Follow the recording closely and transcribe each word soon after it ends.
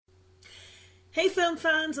Hey film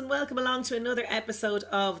fans, and welcome along to another episode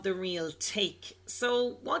of The Real Take.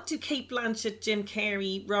 So what do Kate Blanchett, Jim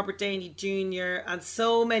Carrey, Robert Downey Jr. and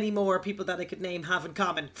so many more people that I could name have in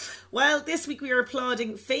common? Well, this week we are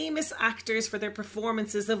applauding famous actors for their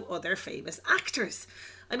performances of other famous actors.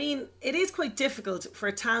 I mean, it is quite difficult for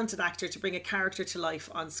a talented actor to bring a character to life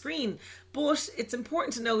on screen, but it's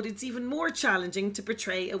important to note it's even more challenging to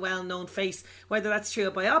portray a well-known face, whether that's through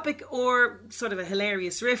a biopic or sort of a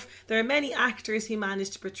hilarious riff. There are many actors who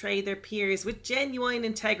manage to portray their peers with genuine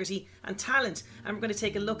integrity and talent, and we're going to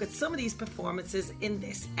take a look at some of these performances in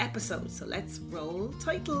this episode. So let's roll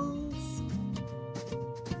titles.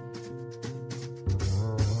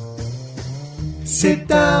 Sit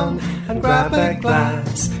down and grab a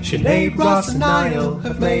glass. Sinead, Ross and Niall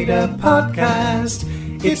have made a podcast.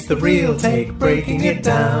 It's The Real Take, breaking it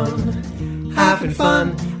down, having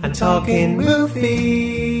fun and talking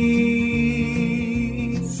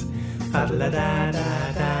movies.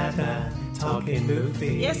 Fa-da-da-da-da-da, talking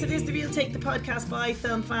movies. Yes, it is The Real Take, the podcast by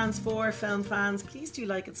film fans for film fans. Please do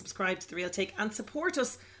like and subscribe to The Real Take and support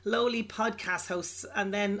us lowly podcast hosts,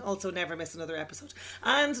 and then also never miss another episode.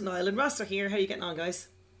 And Niall and Ross are here. How are you getting on, guys?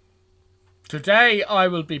 Today I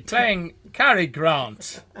will be playing Cary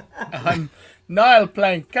Grant. I'm Niall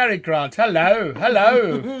playing Cary Grant. Hello.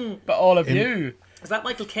 But all of you. Is that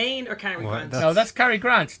Michael Caine or Cary Grant? No, that's Cary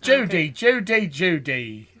Grant. Judy.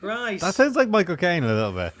 Right. That sounds like Michael Caine a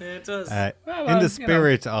little bit. Yeah, it does. In the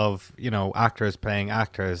spirit of, actors playing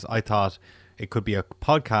actors, I thought it could be a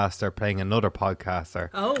podcaster playing another podcaster.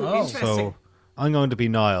 Oh, interesting. So I'm going to be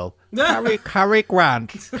Niall. Cary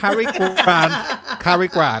Grant.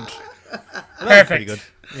 Perfect. Pretty good.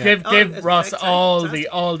 Yeah. Give Ross fantastic.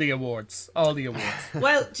 all the awards. Well, do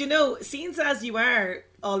you know, since as you are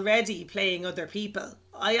already playing other people,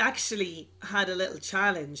 I actually had a little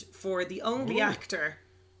challenge for the only actor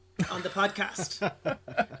on the podcast.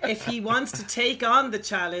 If he wants to take on the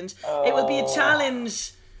challenge, it will be a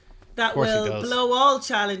challenge that will blow all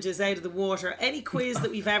challenges out of the water. Any quiz that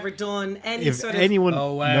we've ever done, If anyone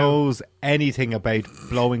knows anything about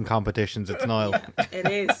blowing competitions, it's Niall.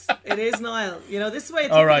 Yeah, it is Niall. This is why I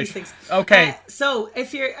think All of right. these things. Okay. So,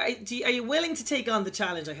 if are you willing to take on the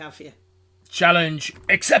challenge I have for you? Challenge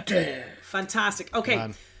accepted. Fantastic. Okay.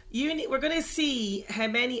 Man. We're going to see how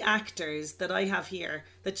many actors that I have here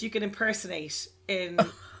that you can impersonate in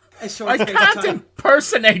a short I space of can't time.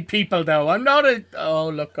 impersonate people though. I'm not a... Oh,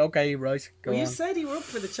 look. Okay, right. Go Well, you on. said you were up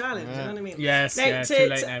for the challenge. You know what I mean? Yes, Now, yeah, too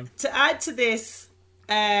late now. To add to this,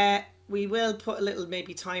 we will put a little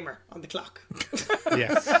maybe timer on the clock.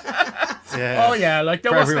 Yes. Yeah. Oh, yeah, like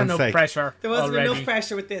there For wasn't everyone's enough sake. pressure There wasn't already. enough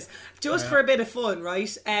pressure with this. Just for a bit of fun, right?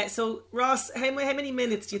 So, Ross, how many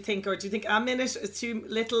minutes do you think? Or do you think a minute is too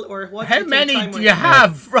little? Or what do How you think many time do wise? you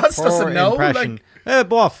have? Ross Per doesn't know. impression.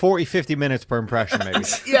 What, 40, 50 minutes per impression, maybe.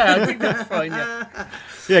 Yeah, I think that's fine. Yeah.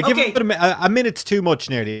 Yeah, give Okay. it a minute's too much,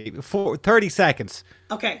 nearly. 30 seconds.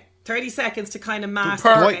 Okay, 30 seconds to kind of master,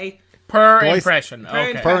 Per- okay? Per Do I- impression.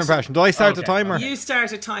 Okay. Per impression. Do I start the Okay. timer? You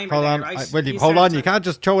start a timer Hold there, on. right? Hold start on. a You timer. can't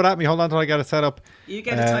just throw it at me. Hold on till I get it set up. You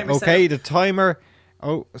get a timer set Okay, up. the timer.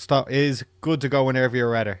 Oh, stop. Is good to go whenever you're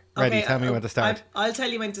ready. Okay, Tell me when to start. I'll tell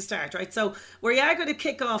you when to start, right? So we are going to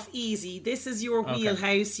kick off easy. This is your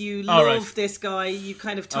wheelhouse. You All love right. this guy. You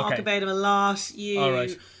kind of talk Okay. about him a lot. You, All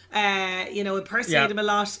right. impersonate Yeah. him a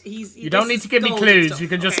lot. You don't need to give me clues. You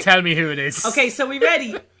can just tell me who it is. Okay, so we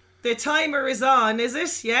ready? The timer is on, is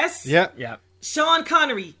it? Yes? Yeah. Yeah. Sean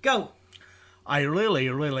Connery, go. I really,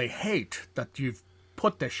 really hate that you've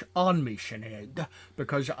put this on me, Sinead,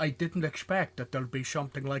 because I didn't expect that there'll be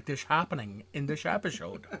something like this happening in this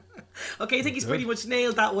episode. Okay, I think he's pretty much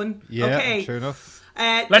nailed that one. Yeah, okay. sure enough.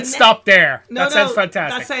 Let's stop there. No, that sounds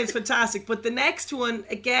fantastic. That sounds fantastic. But the next one,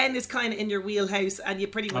 again, is kind of in your wheelhouse, and you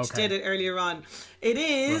pretty much Okay. did it earlier on. It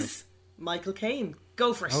is Michael Caine.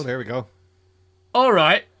 Go for it. Oh, there we go. All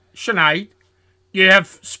right, Sinead, you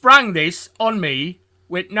have sprung this on me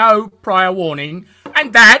with no prior warning,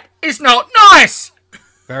 and that is not nice.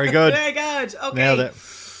 Very good. Very good. Okay. Nailed it.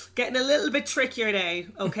 Getting a little bit trickier now,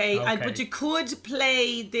 okay? Okay. But you could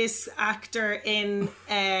play this actor in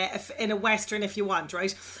a western if you want,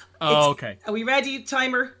 right? Oh, okay. Are we ready?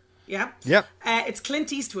 Timer? Yeah. Yep. It's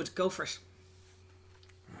Clint Eastwood. Go for it.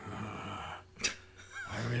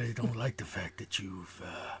 I really don't like the fact that you've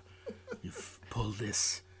pulled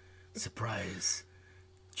this surprise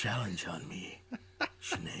challenge on me,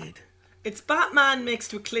 Sinead. It's Batman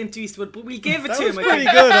mixed with Clint Eastwood, but we'll give it That to was him. I pretty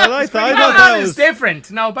think. good. I like that. I thought Batman that is was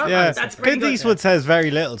different. No, Batman Yeah, is That's pretty Clint good. Eastwood says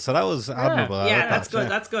very little, so that was admirable. I Yeah, like that's that, good. yeah.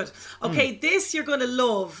 That's good. Okay, this you're going to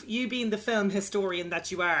love. You being the film historian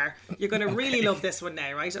that you are, you're going to really love this one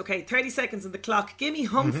now, right? Okay, 30 seconds on the clock. Give me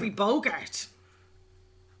Humphrey Bogart.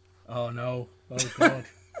 Oh no! Oh God!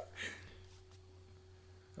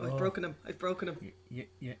 I've broken him. You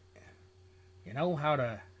know how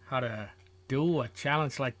to do a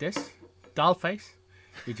challenge like this, dollface?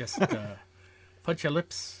 You just put your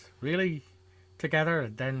lips really together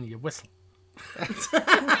and then you whistle.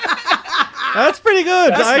 That's pretty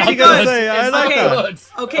good. That's I pretty gotta good. say, I like that.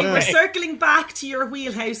 Okay, we're circling back to your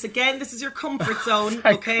wheelhouse again. This is your comfort zone.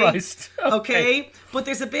 Thank Okay. Christ. Okay, but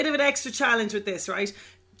there's a bit of an extra challenge with this, right?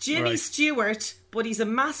 Jimmy Stewart, but he's a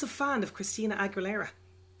massive fan of Christina Aguilera.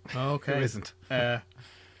 Okay. Who isn't? Yeah.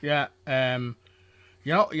 One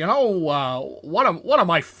of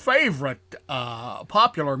my favorite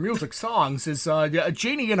popular music songs is "A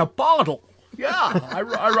Genie in a Bottle." Yeah, I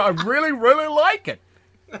really like it.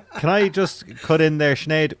 Can I just cut in there,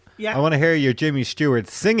 Sinead? Yeah. I want to hear your Jimmy Stewart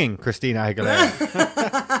singing Christina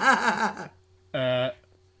Aguilera.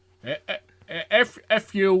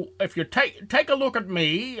 If you take a look at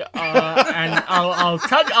me, and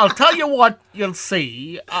I'll tell you what you'll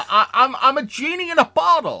see. I'm a genie in a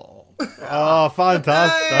bottle. Oh,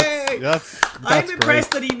 fantastic! Hey! That's I'm great.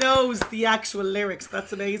 impressed that he knows the actual lyrics.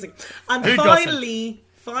 That's amazing. And Who finally,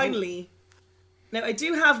 now I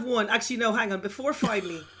do have one. Actually, no, hang on. Before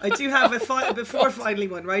finally, I do have a before finally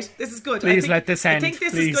one. Right, this is good. Please let this end. I think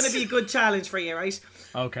this is going to be a good challenge for you, right?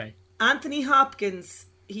 Okay. Anthony Hopkins.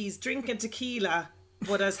 He's drinking tequila,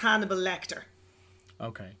 but as Hannibal Lecter.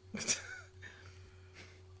 Okay.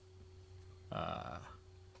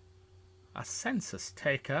 A census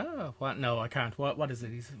taker? What? No, I can't. What is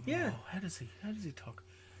it? How does he talk?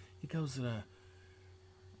 He goes, a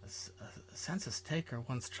census taker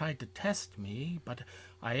once tried to test me, but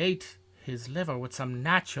I ate his liver with some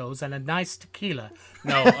nachos and a nice tequila.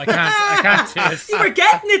 No, I can't do it. You were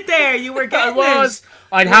getting it there. You were getting it.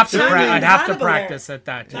 I'd have to Hannibal practice at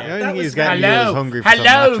that. The Yeah. only thing he's getting you is hungry for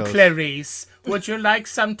Hello, some nachos. Clarice. Would you like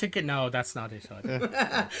some tequila? No, that's not it.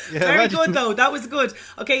 Very good though. That was good.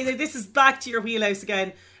 Okay, now this is back to your wheelhouse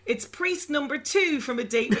again. It's priest number 2 from A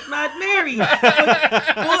Date with Mad Mary.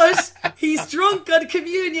 but he's drunk on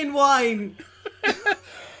communion wine.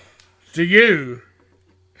 Do you,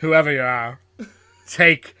 whoever you are,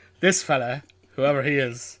 take this fella, whoever he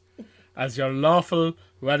is, as your lawful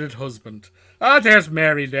wedded husband? Ah, there's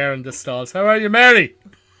Mary there in the stalls. How are you, Mary?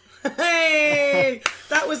 Hey,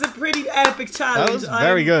 that was a pretty epic challenge. That was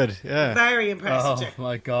very good. Yeah. Very impressed. Oh with you.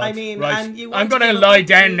 my God! I mean, right. and you I'm want to going to give lie up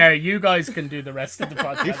down to- now. You guys can do the rest of the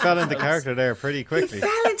podcast. You fell into character there pretty quickly.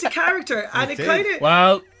 Fell into character, and it did. kind of.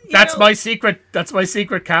 Well, that's know- my secret. That's my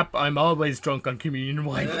secret, Cap. I'm always drunk on communion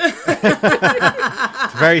wine.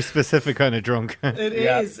 It's very specific kind of drunk. It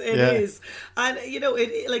Yeah. is, and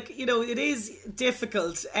it is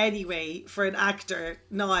difficult anyway for an actor,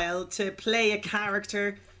 Niall, to play a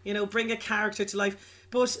character, bring a character to life.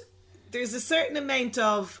 But there's a certain amount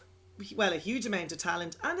of, a huge amount of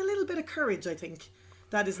talent and a little bit of courage, I think,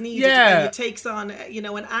 that is needed when it takes on,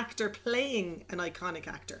 an actor playing an iconic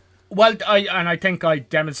actor. Well, I think I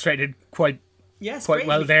demonstrated quite Bravely.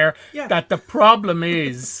 well there Yeah. that the problem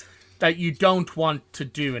is that you don't want to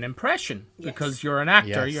do an impression because you're an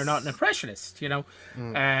actor, Yes. you're not an impressionist,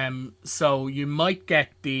 so you might get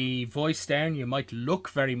the voice down, you might look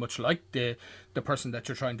very much like the person that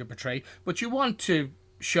you're trying to portray, but you want to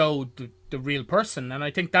show the real person, and I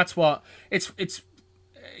think that's what it's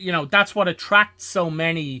that's what attracts so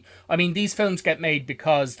many. I mean, these films get made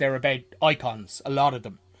because they're about icons, a lot of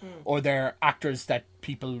them, or they're actors that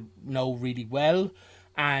people know really well,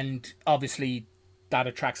 and obviously that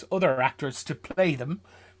attracts other actors to play them.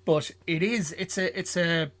 But it's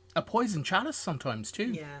a poison chalice sometimes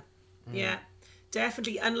too. Yeah,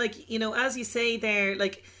 definitely. And as you say there,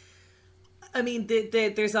 I mean,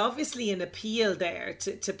 there's obviously an appeal there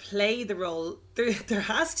to play the role. There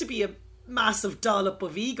has to be a massive dollop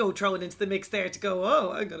of ego thrown into the mix there to go,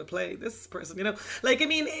 oh, I'm going to play this person,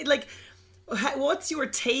 what's your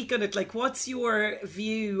take on it? What's your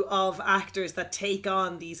view of actors that take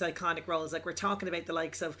on these iconic roles? We're talking about the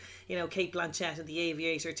likes of, Cate Blanchett in The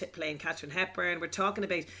Aviator playing Katharine Hepburn. We're talking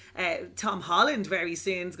about Tom Holland very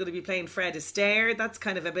soon is going to be playing Fred Astaire. That's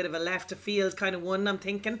kind of a bit of a left of field kind of one, I'm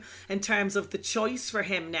thinking, in terms of the choice for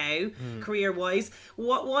him now, career-wise.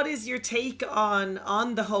 What is your take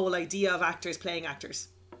on the whole idea of actors playing actors?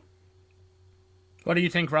 What do you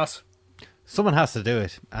think, Ross? Someone has to do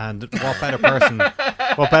it, and what better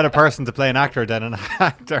person to play an actor than an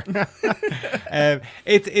actor?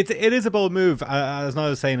 It is a bold move, as I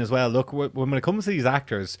was saying as well. Look, when it comes to these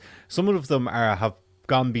actors, some of them have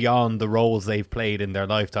gone beyond the roles they've played in their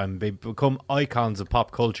lifetime. They've become icons of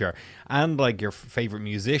pop culture, and like your favorite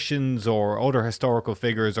musicians or other historical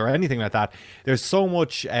figures or anything like that. There's so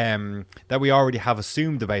much that we already have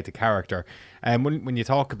assumed about the character. And when you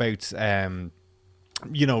talk about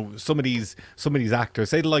you know, some of these actors,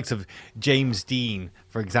 say the likes of James Dean,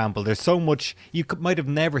 for example, there's so much might have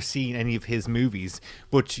never seen any of his movies,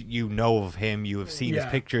 but you know of him, you have seen his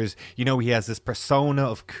pictures, you know he has this persona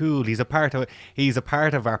of cool. He's a part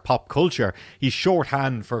of our pop culture. He's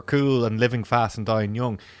shorthand for cool and living fast and dying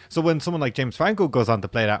young. So when someone like James Franco goes on to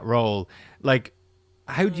play that role, like,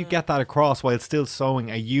 how do you get that across while still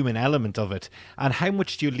showing a human element of it? And how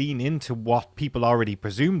much do you lean into what people already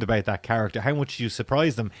presumed about that character? How much do you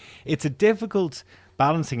surprise them? It's a difficult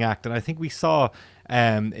balancing act. And I think we saw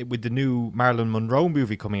with the new Marilyn Monroe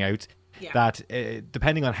movie coming out, that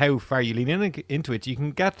depending on how far you lean into it, you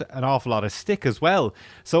can get an awful lot of stick as well.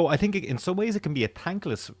 So I think in some ways it can be a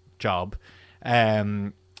thankless job.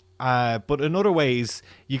 But in other ways,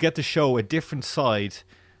 you get to show a different side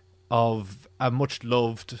of a much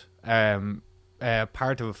loved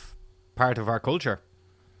part of our culture.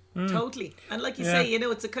 Totally. And like you say, you know,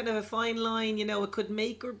 it's a kind of a fine line, you know, it could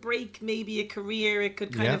make or break maybe a career. It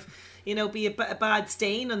could kind of, you know, be a bad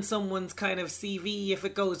stain on someone's kind of CV if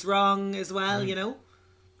it goes wrong as well, you know.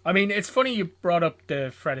 I mean, it's funny you brought up the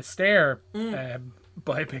Fred Astaire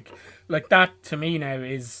biopic. Like, that to me now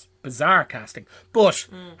is bizarre casting. But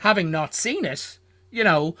having not seen it, you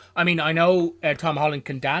know, I mean, I know Tom Holland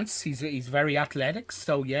can dance. He's very athletic,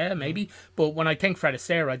 so yeah, maybe. But when I think Fred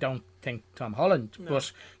Astaire, I don't think Tom Holland. No.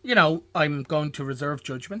 But, you know, I'm going to reserve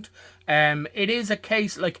judgment. It is a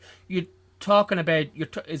case, like, you're talking about,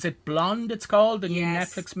 is it Blonde it's called? The new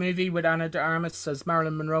Netflix movie with Anna de Armas as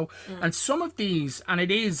Marilyn Monroe. And some of these, and it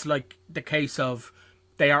is like the case of,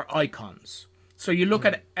 they are icons. So you look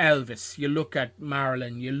at Elvis, you look at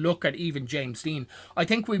Marilyn, you look at even James Dean. I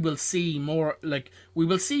think we will see more,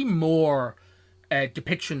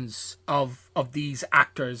 depictions of these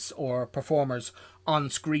actors or performers on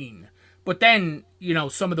screen. But then, you know,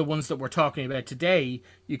 some of the ones that we're talking about today,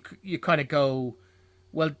 you kind of go,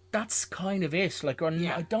 well, that's kind of it. Like,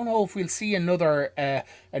 I don't know if we'll see another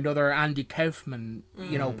Andy Kaufman,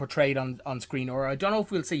 you know, portrayed on screen, or I don't know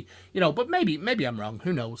if we'll see, you know, but maybe I'm wrong.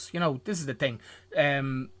 Who knows? You know, this is the thing.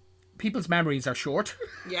 People's memories are short.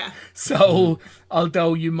 Yeah. So,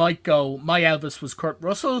 although you might go, my Elvis was Kurt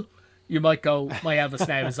Russell, you might go, my Elvis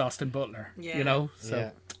now is Austin Butler. Yeah. You know, so.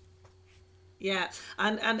 Yeah. Yeah,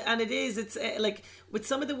 and it's like with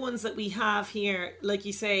some of the ones that we have here, like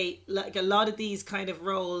you say, like a lot of these kind of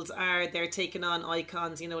roles they're taking on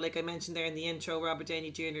icons, you know, like I mentioned there in the intro, Robert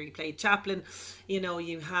Downey Jr., he played Chaplin, you know,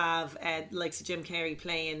 you have like Jim Carrey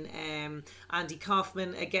playing Andy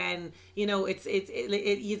Kaufman again, you know,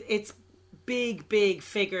 it's big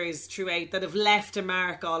figures throughout that have left a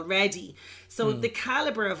mark already. So the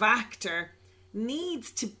caliber of actor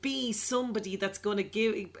needs to be somebody that's going to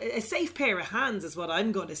give a safe pair of hands, is what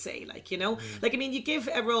I'm going to say. Like, you know, like, I mean, you give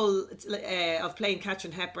a role of playing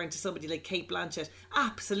Katharine Hepburn to somebody like Cate Blanchett,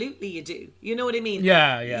 absolutely you do. You know what I mean?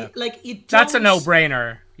 Yeah. You that's a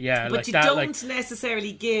no-brainer. Yeah, but like you don't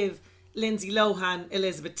necessarily give Lindsay Lohan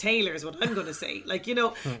Elizabeth Taylor, is what I'm going to say. Like, you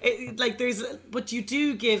know, but you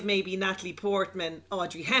do give maybe Natalie Portman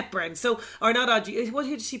Audrey Hepburn. So, or not Audrey. Who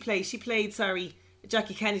did she play? She played,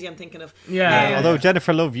 Jackie Kennedy, I'm thinking of. Yeah. Although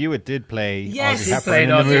Jennifer Love Hewitt did play Audrey Hepburn in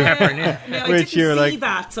the movie. I didn't see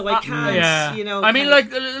that, so I can't, you know. I mean,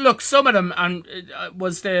 like, look, some of them, and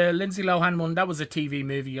was the Lindsay Lohan one, that was a TV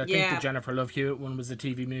movie. I think the Jennifer Love Hewitt one was a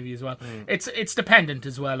TV movie as well. It's dependent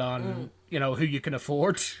as well on, you know, who you can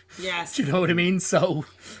afford. Yes. Do you know what I mean? So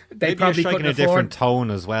they maybe probably striking a different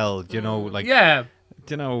tone as well, you know, like,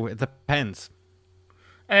 you know, it depends.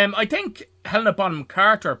 I think Helena Bonham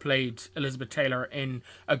Carter played Elizabeth Taylor in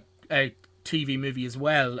a TV movie as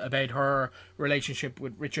well about her relationship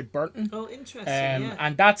with Richard Burton. Oh, interesting.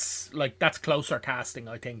 And that's closer casting,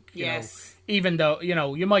 I think. You know, even though, you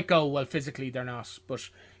know, you might go, well, physically they're not, but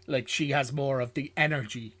like she has more of the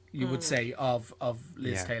energy, you would say, of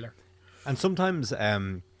Liz Taylor. And sometimes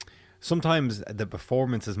the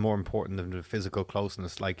performance is more important than the physical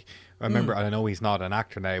closeness. Like, I remember, I know he's not an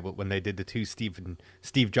actor now, but when they did the two Steve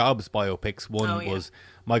Jobs biopics, one was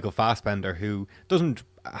Michael Fassbender, who doesn't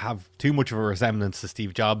have too much of a resemblance to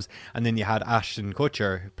Steve Jobs, and then you had Ashton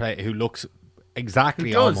Kutcher, who looks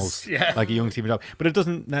exactly almost like a young Steve Jobs, but it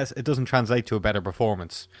doesn't translate to a better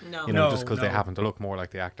performance. No, you know, just because they happen to look more like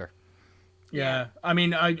the actor. Yeah, I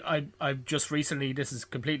mean, I've just recently, this is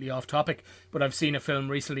completely off topic, but I've seen a film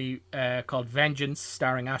recently called Vengeance,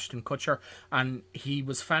 starring Ashton Kutcher, and he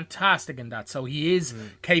was fantastic in that. So he is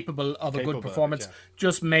capable of a good performance,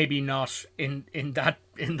 just maybe not in that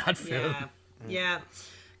film. Yeah.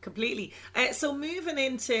 Completely. So moving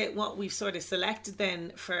into what we've sort of selected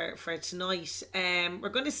then for tonight, we're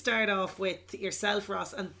going to start off with yourself,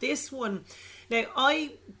 Ross, and this one. Now,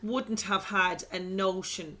 I wouldn't have had a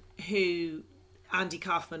notion who Andy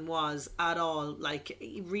Kaufman was at all. Like,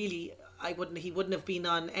 he wouldn't have been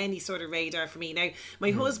on any sort of radar for me. Now, my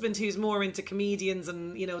husband, who's more into comedians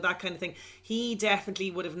and, you know, that kind of thing, he definitely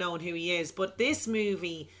would have known who he is. But this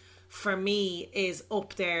movie, for me, is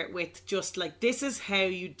up there with just like, this is how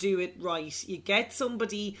you do it right. You get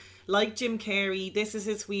somebody like Jim Carrey, this is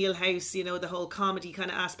his wheelhouse, you know, the whole comedy kind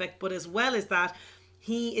of aspect, but as well as that,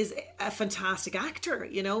 he is a fantastic actor,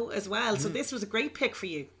 you know, as well. So this was a great pick for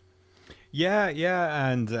you. Yeah,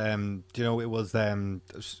 and you know, it was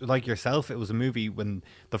like yourself, it was a movie when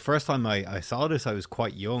the first time I saw this, I was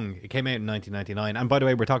quite young. It came out in 1999, and by the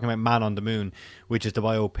way, we're talking about Man on the Moon, which is the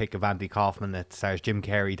biopic of Andy Kaufman that stars Jim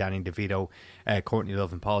Carrey, Danny DeVito, Courtney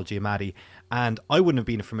Love and Paul Giamatti. And I wouldn't have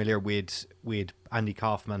been familiar with Andy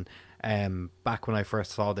Kaufman back when I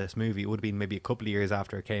first saw this movie. It would have been maybe a couple of years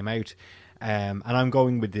after it came out. And I'm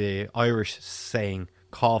going with the Irish saying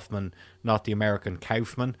Kaufman, not the American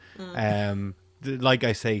Kaufman. Like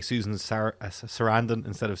I say, Susan Sarandon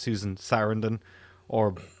instead of Susan Sarandon,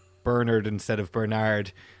 or Bernard instead of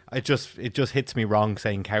Bernard. It just hits me wrong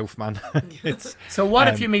saying Kaufman. So what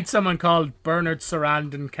if you meet someone called Bernard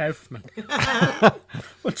Sarandon Kaufman?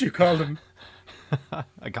 What do you call them?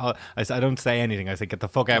 I don't say anything. I say, get the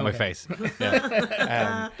fuck out of my face.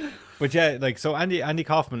 Yeah. But yeah, like, so Andy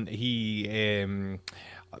Kaufman, he's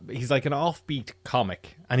like an offbeat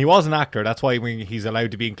comic, and he was an actor. That's why he's allowed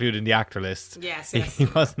to be included in the actor list. Yes. He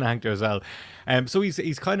was an actor as well. So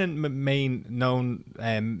he's kind of mainly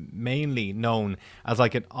known as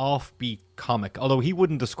like an offbeat comic. Although he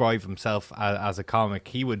wouldn't describe himself as a comic,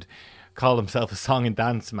 he would call himself a song and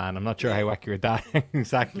dance man. I'm not sure how accurate that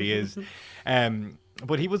exactly is.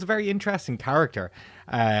 But he was a very interesting character,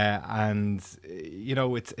 and you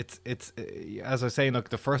know, it's as I was saying, look,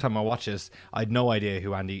 the first time I watched this, I had no idea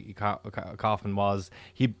who Andy Kaufman was.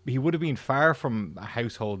 He would have been far from a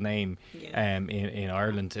household name, in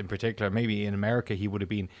Ireland in particular. Maybe in America he would have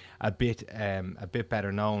been a bit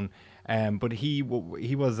better known, but he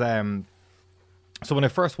was. So when I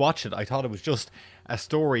first watched it, I thought it was just a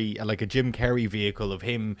story, like a Jim Carrey vehicle of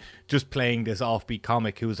him just playing this offbeat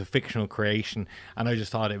comic who was a fictional creation. And I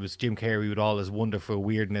just thought it was Jim Carrey with all his wonderful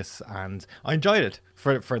weirdness. And I enjoyed it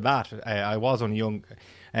for that. I was only young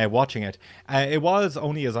watching it. It was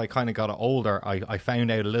only as I kind of got older, I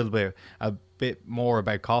found out a bit more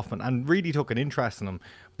about Kaufman and really took an interest in him.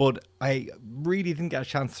 But I really didn't get a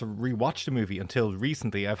chance to rewatch the movie until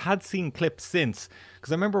recently. I've had seen clips since,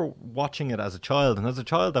 because I remember watching it as a child. And as a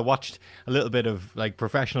child, I watched a little bit of like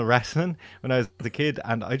professional wrestling when I was a kid.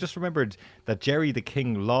 And I just remembered that Jerry the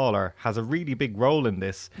King Lawler has a really big role in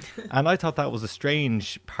this. And I thought that was a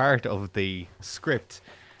strange part of the script.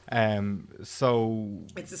 So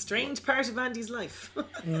it's a strange part of Andy's life.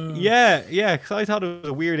 Yeah, because I thought it was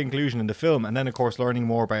a weird inclusion in the film, and then of course learning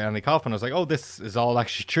more about Andy Kaufman, I was like, oh, this is all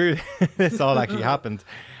actually true. This all actually happened.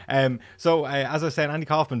 So as I was saying, Andy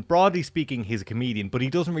Kaufman, broadly speaking, he's a comedian, but he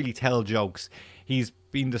doesn't really tell jokes. He's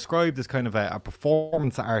been described as kind of a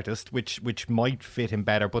performance artist, which might fit him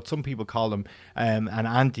better, but some people call him an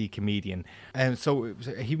anti-comedian. So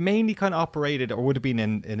he mainly kind of operated, or would have been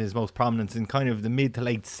in his most prominence, in kind of the mid to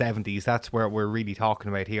late 70s. That's where we're really talking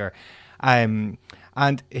about here. And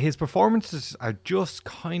his performances are just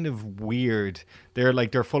kind of weird.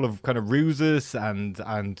 They're full of kind of ruses and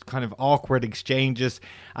kind of awkward exchanges,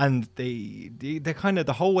 and they kind of,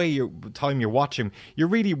 the whole time you're watching, you're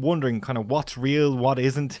really wondering kind of what's real, what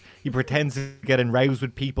isn't. He pretends to get enroused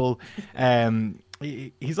with people.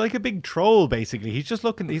 He's like a big troll, basically.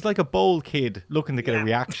 He's like a bold kid looking to get a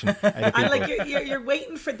reaction out of people. And like you're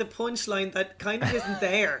waiting for the punchline that kind of isn't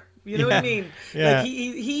there. You know what I mean? Yeah. Like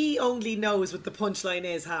he only knows what the punchline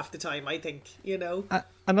is half the time, I think, you know?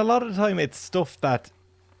 And a lot of the time it's stuff that,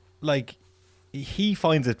 like, he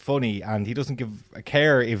finds it funny and he doesn't give a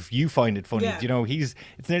care if you find it funny. You know, it's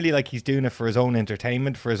nearly like he's doing it for his own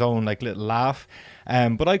entertainment, for his own like little laugh.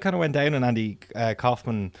 But I kind of went down an Andy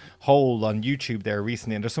Kaufman hole on YouTube there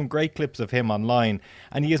recently, and there's some great clips of him online,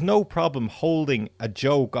 and he has no problem holding a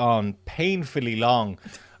joke on painfully long.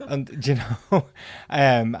 And you know,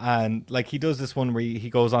 and like he does this one where he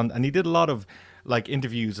goes on, and he did a lot of like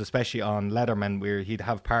interviews, especially on Letterman, where he'd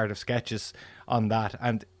have part of sketches on that,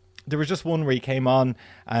 and there was just one where he came on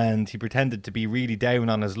and he pretended to be really down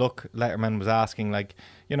on his luck. Letterman was asking, like,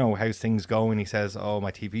 you know, how's things going? He says, oh,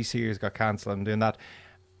 my TV series got cancelled, I'm doing that.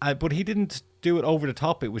 But he didn't do it over the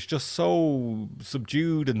top. It was just so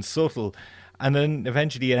subdued and subtle. And then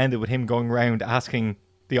eventually it ended with him going around asking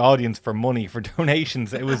the audience for money, for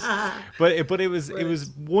donations. It was, but it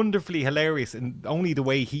was wonderfully hilarious, and only the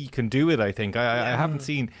way he can do it. I think I haven't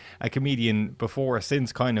seen a comedian before or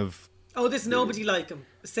since kind of. Oh, there's nobody like him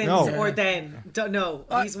since or then. Don't know.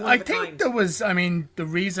 He's one I of a think kind. there was, I mean, the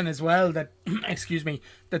reason as well that, excuse me,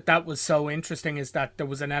 that was so interesting is that there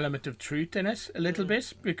was an element of truth in it a little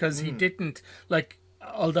bit, because he didn't, like,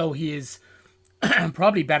 although he is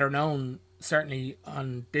probably better known, certainly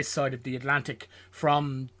on this side of the Atlantic,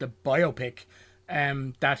 from the biopic,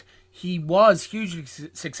 that he was hugely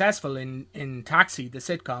successful in Taxi, the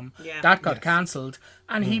sitcom. That got cancelled,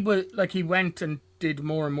 and he went and did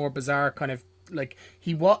more and more bizarre kind of, like,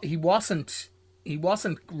 he wasn't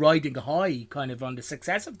riding high kind of on the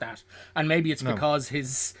success of that, and maybe it's because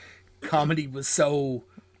his comedy was so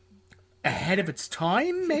ahead of its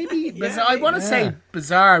time, maybe. I want to say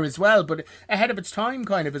bizarre as well, but ahead of its time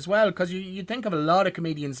kind of as well, because you think of a lot of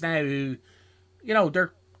comedians now who, you know,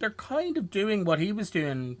 they're kind of doing what he was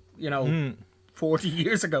doing, you know, 40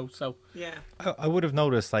 years ago. So yeah, I would have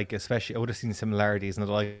noticed, like, especially I would have seen similarities in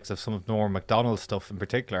the likes of some of Norm Macdonald's stuff in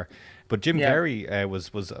particular. But Jim Carrey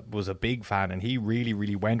was a big fan, and he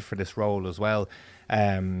really went for this role as well.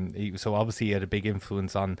 So obviously he had a big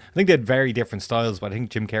influence on. I think they had very different styles, but I think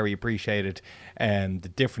Jim Carrey appreciated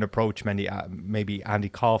the different approach maybe Andy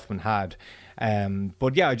Kaufman had.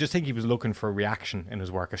 But yeah, I just think he was looking for a reaction in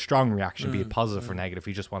his work, a strong reaction, be it positive or negative.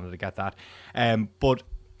 He just wanted to get that. But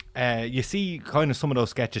you see kind of some of those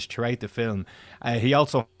sketches throughout the film. He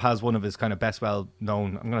also has one of his kind of best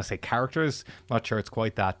well-known, I'm going to say characters, not sure it's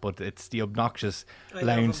quite that, but it's the obnoxious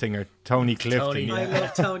lounge singer, Tony Clifton. I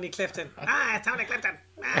love Tony Clifton. Tony Clifton.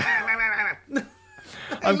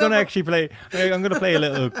 I'm going to play a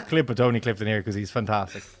little clip of Tony Clifton here because he's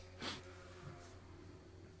fantastic.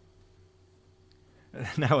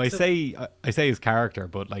 Now I say his character,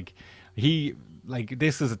 but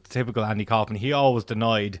this is a typical Andy Kaufman. He always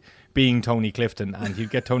denied being Tony Clifton, and he'd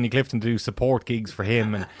get Tony Clifton to do support gigs for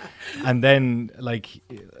him, and then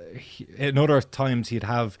in other times he'd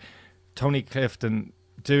have Tony Clifton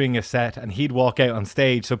doing a set and he'd walk out on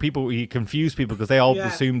stage, so he confused people because they all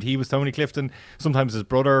assumed he was Tony Clifton. Sometimes his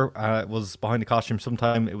brother was behind the costume,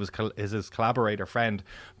 sometimes it was his collaborator friend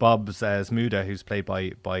Bob Zmuda, who's played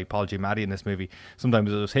by Paul Giamatti in this movie.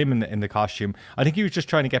 Sometimes it was him in the costume. I think he was just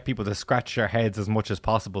trying to get people to scratch their heads as much as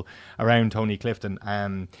possible around Tony Clifton.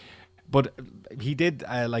 But he did,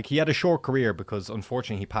 he had a short career because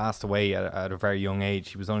unfortunately he passed away at a very young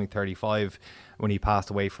age. He was only 35 when he passed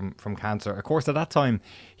away from cancer. Of course, at that time,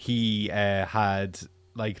 he had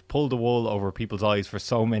pulled the wool over people's eyes for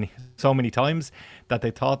so many times that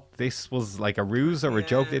they thought this was like a ruse or a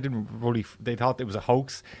joke. They thought it was a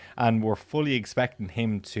hoax, and were fully expecting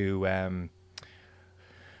him to,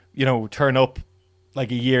 turn up like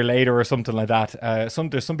a year later or something like that.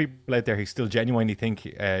 There's some people out there who still genuinely think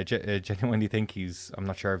he's. I'm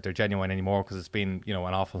not sure if they're genuine anymore because it's been an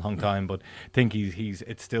awful long time, but think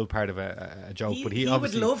it's still part of a joke. But he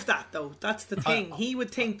would love that though. That's the thing. He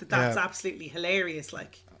would think that's absolutely hilarious.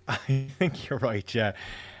 Like, I think you're right. Yeah.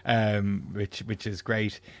 Which is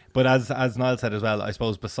great, but as Niall said as well, I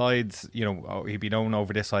suppose besides he'd be known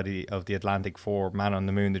over this side of the Atlantic for Man on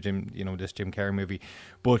the Moon, this Jim Carrey movie,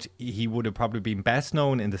 but he would have probably been best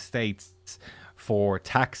known in the States for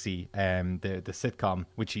Taxi, the sitcom,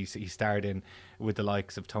 which he starred in with the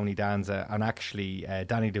likes of Tony Danza and actually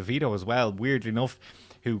Danny DeVito as well. Weirdly enough,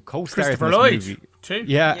 who co-starred in this movie too.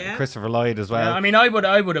 Yeah, Christopher Lloyd as well. Yeah, I mean, I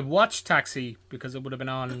would have watched Taxi because it would have been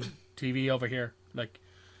on TV over here. Like,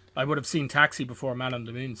 I would have seen Taxi before Man on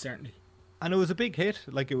the Moon, certainly. And it was a big hit.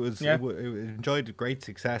 Like, it enjoyed great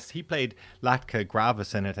success. He played Latka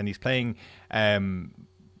Gravis in it, and he's playing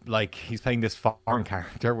this foreign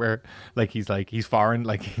character where he's foreign,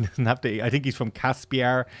 like he doesn't have to. I think he's from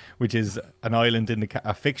Caspiar, which is an island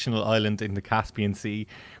a fictional island in the Caspian Sea,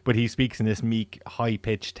 but he speaks in this meek,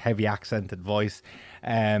 high-pitched, heavy accented voice,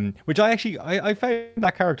 which I found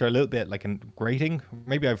that character a little bit grating.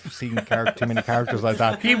 Maybe I've seen too many characters like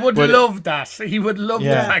that. He would love that. He would love the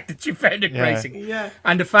fact that you found it grating,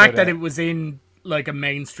 and the fact that it was in like a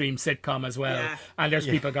mainstream sitcom as well, and there's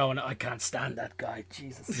people going, I can't stand that guy,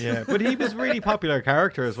 Jesus. Yeah, but he was a really popular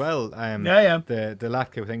character as well. The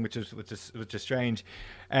Latka thing, which is strange,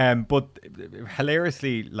 but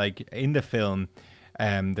hilariously, like in the film,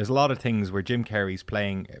 there's a lot of things where Jim Carrey's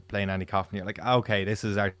playing Andy Kaufman. You're like, okay, this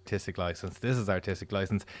is artistic license. This is artistic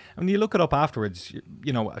license. And when you look it up afterwards,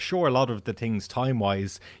 you know, sure, a lot of the things time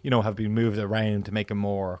wise, you know, have been moved around to make a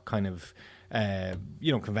more kind of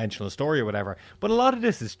you know, conventional story or whatever. But a lot of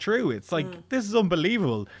this is true. It's like, this is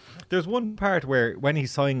unbelievable. There's one part where when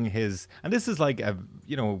he's signing his, and this is like a,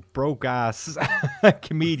 you know, broke ass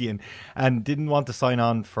comedian and didn't want to sign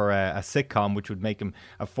on for a sitcom, which would make him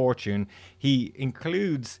a fortune. He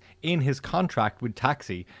includes in his contract with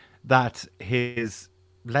Taxi that his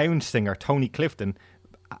lounge singer, Tony Clifton,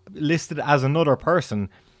 listed as another person,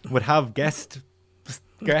 would have guest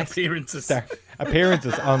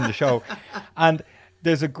appearances on the show. And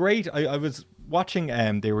there's a great, I was watching,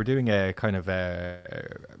 they were doing a kind of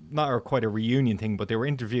not quite a reunion thing, but they were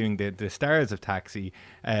interviewing the stars of Taxi,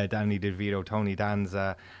 Danny DeVito, Tony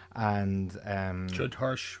Danza, and Judd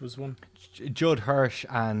Hirsch was one. Judd Hirsch,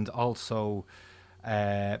 and also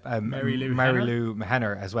Mary Lou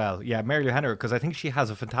Henner as well. Yeah, Mary Lou Henner, because I think she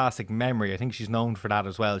has a fantastic memory. I think she's known for that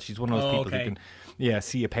as well. She's one of those people who can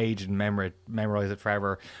see a page and memorize it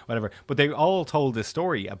forever, whatever. But they all told this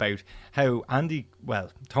story about how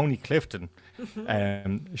Tony Clifton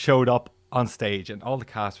showed up on stage, and all the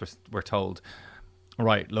cast were told,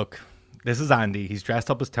 right, look, this is Andy. He's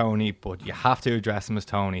dressed up as Tony, but you have to address him as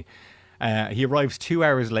Tony. He arrives 2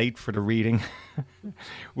 hours late for the reading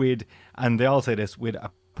and they all say this, with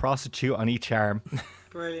a prostitute on each arm.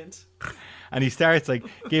 Brilliant. And he starts like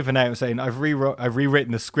giving out, saying, I've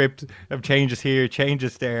rewritten the script of changes here,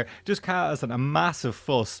 changes there, just causing a massive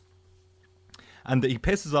fuss. And he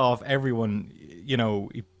pisses off everyone, you know,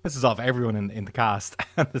 in the cast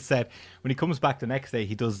and the set. When he comes back the next day,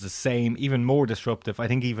 he does the same, even more disruptive, I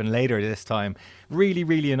think even later this time, really,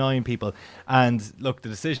 really annoying people. And look, the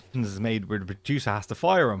decision is made where the producer has to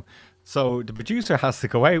fire him. So the producer has to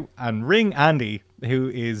go out and ring Andy, who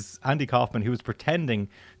is Andy Kaufman, who was pretending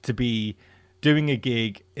to be doing a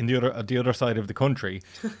gig in the other side of the country.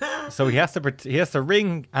 So he has to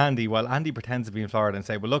ring Andy while Andy pretends to be in Florida and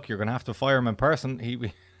say, well, look, you're going to have to fire him in person.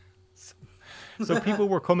 So people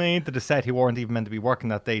were coming into the set who weren't even meant to be working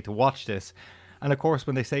that day to watch this. And of course,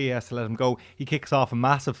 when they say he has to let him go, he kicks off a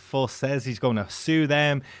massive fuss, says he's going to sue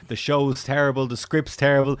them. The show's terrible. The script's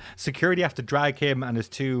terrible. Security have to drag him and his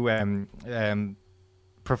two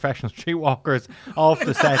professional streetwalkers off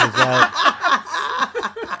the set as well.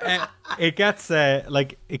 It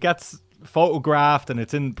gets photographed and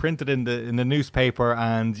it's printed in the newspaper,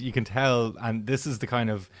 and you can tell. And this is the kind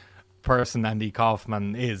of person Andy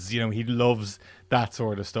Kaufman is. You know, he loves that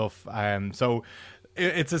sort of stuff. So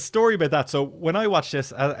it's a story about that. So when I watched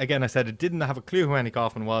this, again, I said I didn't have a clue who Andy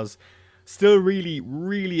Kaufman was. Still really,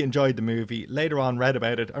 really enjoyed the movie. Later on, read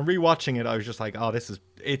about it, and rewatching it, I was just like, oh,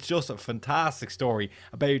 it's just a fantastic story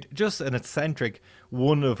about just an eccentric,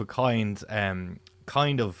 one of a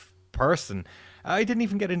kind of person. I didn't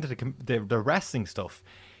even get into the wrestling stuff.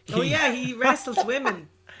 He wrestles women.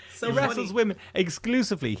 He wrestles women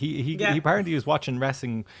exclusively. He apparently was watching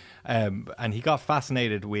wrestling, and he got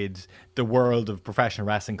fascinated with the world of professional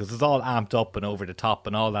wrestling because it's all amped up and over the top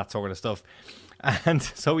and all that sort of stuff. And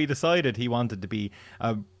so he decided he wanted to be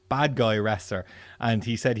a bad guy wrestler, and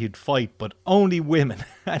he said he'd fight, but only women.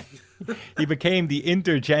 And he became the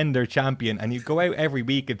intergender champion, and you'd go out every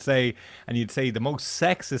week and you'd say the most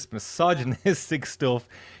sexist, misogynistic stuff,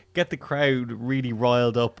 get the crowd really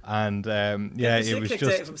riled up, and it was just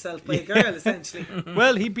out of himself by a girl, essentially.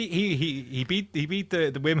 Well, he beat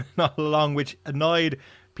the women all along, which annoyed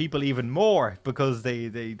people even more because they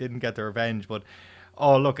didn't get their revenge. But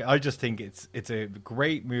oh, look, I just think it's a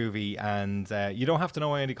great movie, and you don't have to know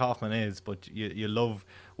who Andy Kaufman is, but you love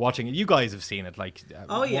watching it. You guys have seen it, like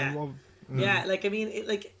yeah, like I mean,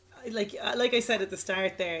 like I said at the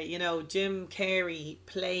start there, you know, Jim Carrey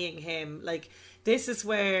playing him, like. This is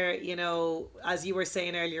where, you know, as you were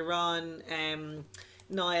saying earlier on,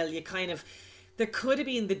 Niall, you kind of, there could have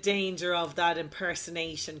been the danger of that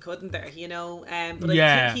impersonation, couldn't there? You know, but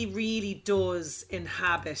I think he really does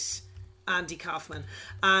inhabit Andy Kaufman,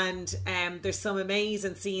 and there's some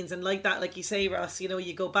amazing scenes, and like that, like you say, Ross, you know,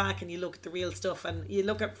 you go back and you look at the real stuff, and you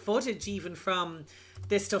look at footage even from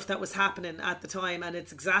this stuff that was happening at the time, and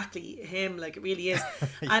it's exactly him, like it really is.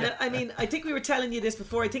 And I mean, I think we were telling you this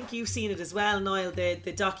before, I think you've seen it as well, Niall, the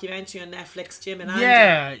documentary on Netflix, Jim and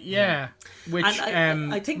Andy. Yeah, which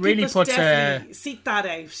I think really people puts definitely seek that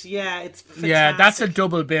out. Yeah, it's fantastic. Yeah, that's a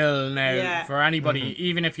double bill now for anybody.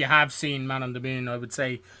 Even if you have seen Man on the Moon, I would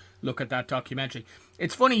say look at that documentary.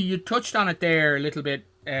 It's funny, you touched on it there a little bit,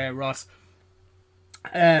 Ross.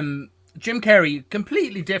 Jim Carrey,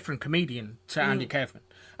 completely different comedian to Andy Kaufman.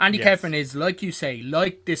 Andy Yes. Kaufman is, like you say,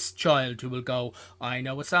 like this child who will go, I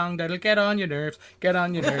know a song that'll get on your nerves, get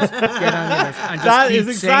on your nerves, get on your nerves, and just That keep is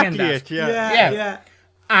exactly singing that. it. Yeah. Yeah. Yeah.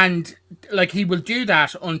 And like he will do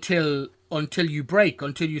that until you break,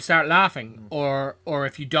 until you start laughing, or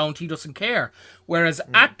if you don't, he doesn't care. Whereas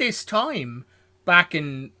at this time, back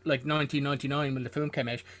in like 1999 when the film came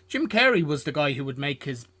out, Jim Carrey was the guy who would make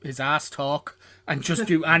his ass talk and just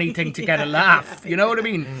do anything to get a laugh. You know what I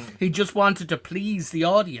mean? He just wanted to please the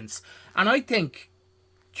audience. And I think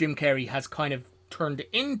Jim Carrey has kind of turned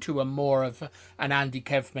into a more of an Andy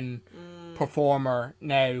Kaufman performer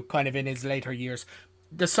now, kind of in his later years.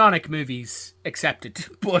 The Sonic movies accepted,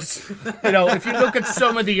 but you know, if you look at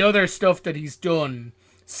some of the other stuff that he's done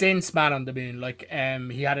since Man on the Moon, like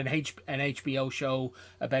he had an HBO show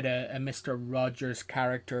about a Mr. Rogers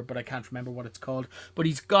character, but I can't remember what it's called. But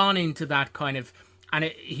he's gone into that kind of, and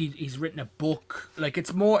he's written a book. Like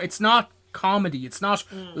it's not comedy, it's not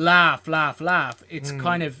laugh. It's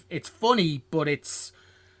kind of, it's funny, but it's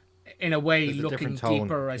in a way There's a looking different tone,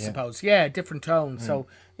 deeper, I yeah. suppose. Yeah, different tone. So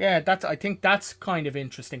yeah, I think that's kind of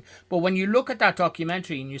interesting. But when you look at that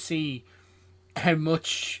documentary and you see how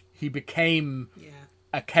much he became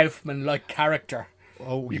a Kaufman-like character.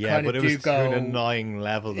 Oh, You yeah, kind but of it was do to an go- annoying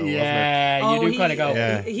level, though, Yeah, you do kind of go.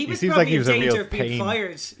 Yeah. He was He seems probably like he was a in real danger of being pain.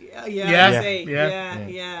 fired. Yeah.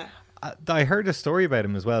 Yeah. I heard a story about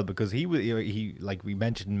him as well, because he like we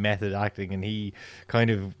mentioned method acting, and he kind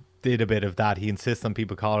of did a bit of that. He insists on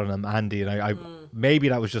people calling him Andy, and I maybe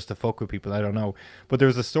that was just to fuck with people, I don't know. But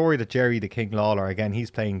there's a story that Jerry the King Lawler, again,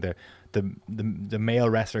 he's playing the male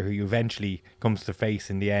wrestler who eventually comes to face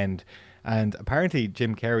in the end, and apparently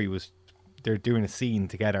Jim Carrey they're doing a scene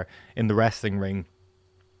together in the wrestling ring.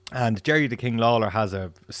 And Jerry the King Lawler has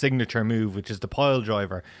a signature move, which is the pile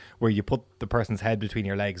driver, where you put the person's head between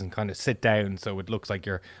your legs and kind of sit down so it looks like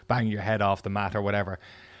you're banging your head off the mat or whatever.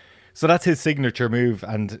 So that's his signature move.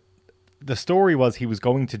 And the story was he was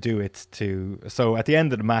going to do it so at the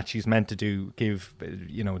end of the match, he's meant to give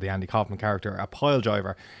the Andy Kaufman character a pile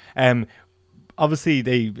driver. Obviously,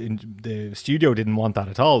 the studio didn't want that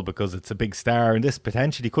at all, because it's a big star and this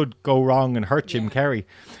potentially could go wrong and hurt Jim Carrey.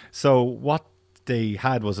 So what they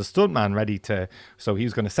had was a stuntman ready so he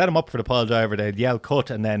was going to set him up for the pile driver. They'd yell cut,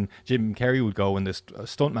 and then Jim Carrey would go, and the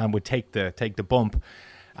stuntman would take the bump,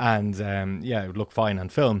 and it would look fine on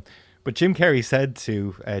film. But Jim Carrey said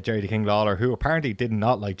to Jerry the King Lawler, who apparently did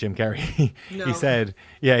not like Jim Carrey, he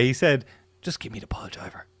said, just give me the pile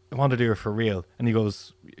driver. I want to do it for real. And he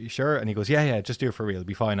goes, you sure? And he goes, yeah, just do it for real. It'll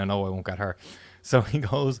be fine. I know I won't get hurt. So he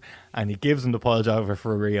goes and he gives him the pile driver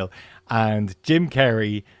for real. And Jim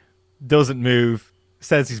Carrey doesn't move,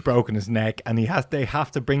 says he's broken his neck, and they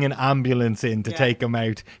have to bring an ambulance in to take him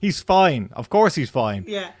out. He's fine. Of course he's fine.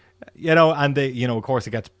 Yeah. And they, of course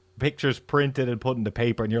it gets pictures printed and put in the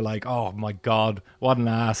paper, and you're like, oh my God, what an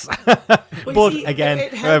ass. But see, again,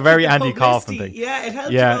 it a helped very with the Andy Kaufman publicity. thing. Yeah, it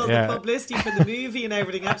helped with all the publicity for the movie and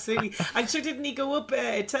everything, absolutely. And sure, didn't he go up,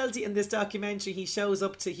 it tells you in this documentary, he shows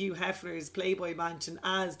up to Hugh Hefner's Playboy mansion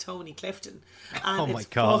as Tony Clifton. And Oh my it's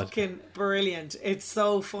God. fucking brilliant. It's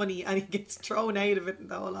so funny, and he gets thrown out of it and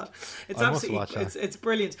the whole lot. It's I must absolutely, watch that. it's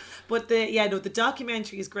brilliant. But the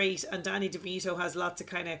documentary is great, and Danny DeVito has lots of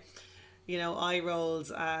kind of, eye rolls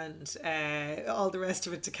and all the rest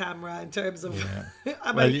of it to camera in terms of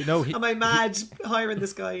am I mad hiring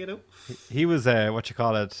this guy, He was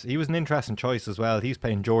he was an interesting choice as well. He's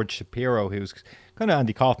playing George Shapiro, who's kind of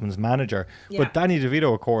Andy Kaufman's manager. But Danny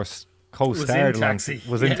DeVito, of course, co-starred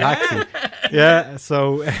was in Taxi. Yeah,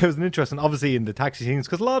 so it was an interesting, obviously, in the Taxi scenes,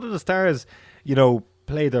 because a lot of the stars,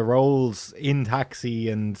 play their roles in Taxi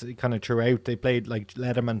and kind of throughout. They played, like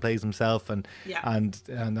Letterman plays himself, and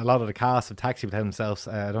a lot of the cast of Taxi would have themselves.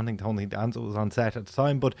 I don't think Tony Danza was on set at the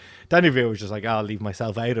time, but Danny DeVito was just like, I'll leave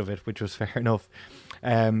myself out of it, which was fair enough.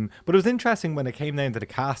 But it was interesting when it came down to the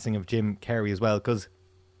casting of Jim Carrey as well, because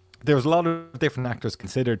there was a lot of different actors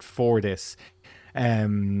considered for this.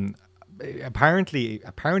 Apparently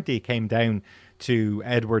it came down to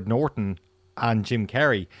Edward Norton and Jim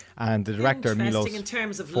Carrey, and the director Milos in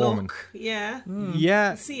terms of Forman. look, yeah,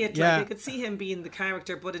 yeah, I see it. Like I could see him being the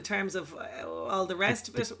character, but in terms of all the rest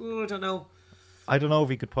of it, I don't know. I don't know if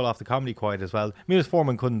he could pull off the comedy quite as well. Milos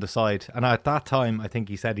Forman couldn't decide, and at that time, I think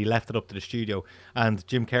he said he left it up to the studio, and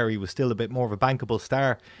Jim Carrey was still a bit more of a bankable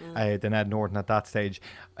star than Ed Norton at that stage.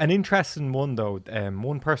 An interesting one though,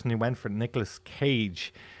 one person who went for Nicolas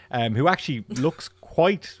Cage, who actually looks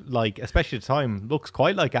quite like, especially at the time, looks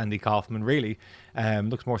quite like Andy Kaufman, really.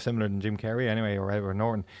 Looks more similar than Jim Carrey anyway, or Edward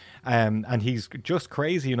Norton. And he's just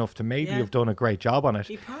crazy enough to maybe have done a great job on it.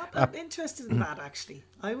 I'm interested in that, actually.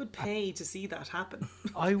 I would pay to see that happen.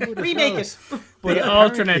 I would remake it. But the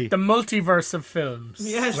alternate, the multiverse of films,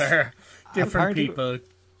 where different people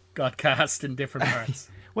got cast in different parts.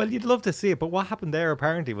 Well, you'd love to see it, but what happened there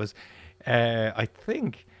apparently was, I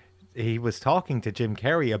think he was talking to Jim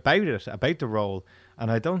Carrey about the role, and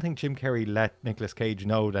I don't think Jim Carrey let Nicolas Cage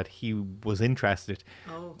know that he was interested.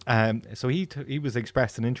 So he was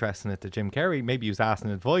expressing interest in it to Jim Carrey. Maybe he was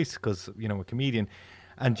asking advice because, a comedian.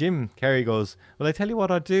 And Jim Carrey goes, well, I tell you what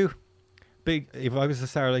I'd do. If I was a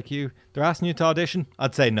star like you, they're asking you to audition,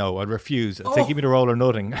 I'd say no, I'd refuse. I'd say give me the role or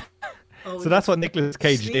nothing. So that's what Nicolas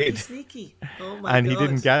Cage did. Sneaky. Oh my God. He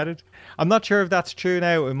didn't get it. I'm not sure if that's true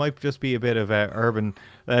now. It might just be a bit of an urban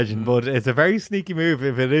legend, but it's a very sneaky move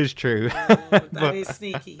if it is true. That is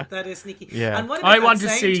sneaky. That is sneaky. Yeah. And what about I want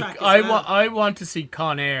to see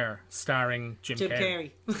Con Air starring Jim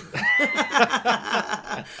Carrey.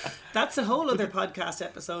 That's a whole other podcast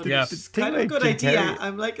episode. Yeah. It's kind of a good idea.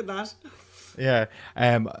 I'm liking that. Yeah,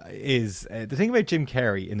 is the thing about Jim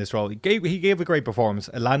Carrey in this role. He gave a great performance.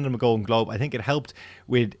 It landed him a Golden Globe. I think it helped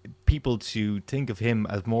with people to think of him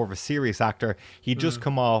as more of a serious actor. He'd just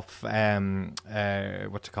come off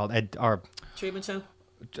what's it called? Truman Show.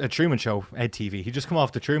 A Truman Show, Ed TV. He just come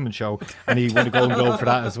off the Truman Show, and he won a Golden Globe for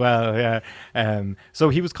that as well. Yeah, so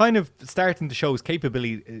he was kind of starting to show his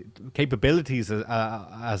capabilities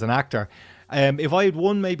as an actor. If I had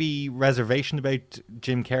one maybe reservation about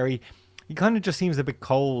Jim Carrey, he kind of just seems a bit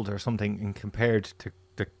cold or something in compared to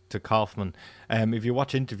Kaufman. If you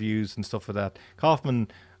watch interviews and stuff like that, Kaufman,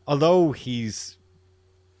 although he's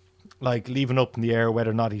like leaving up in the air whether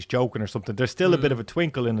or not he's joking or something, there's still a bit of a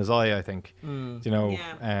twinkle in his eye, I think.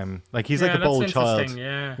 Like he's like a bold child.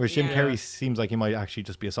 Whereas Jim Carrey seems like he might actually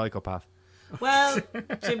just be a psychopath. Well,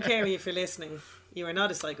 Jim Carrey, if you're listening, you are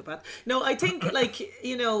not a psychopath. No, I think, I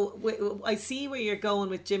see where you're going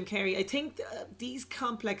with Jim Carrey. I think these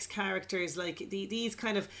complex characters, these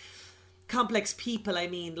kind of complex people,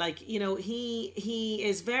 he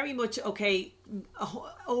is very much,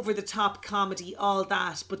 over the top comedy, all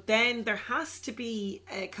that. But then there has to be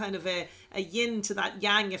a kind of a yin to that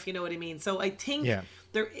yang, if you know what I mean. So I think... Yeah.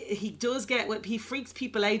 He does he freaks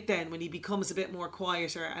people out then when he becomes a bit more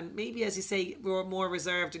quieter and maybe, as you say, more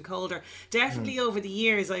reserved and colder. Definitely over the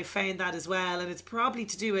years I've found that as well, and it's probably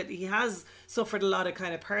to do with he has suffered a lot of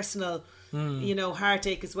kind of personal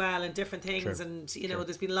heartache as well and different things. Sure. And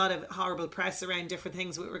there's been a lot of horrible press around different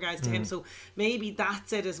things with regards to him, so maybe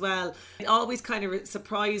that's it as well. It always kind of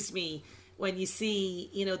surprised me when you see,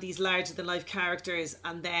 these larger than life characters,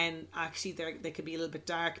 and then actually they could be a little bit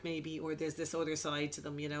dark maybe, or there's this other side to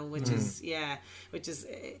them, which is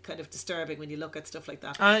kind of disturbing when you look at stuff like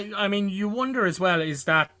that. I mean, you wonder as well,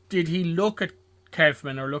 did he look at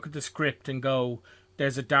Kaufman or look at the script and go,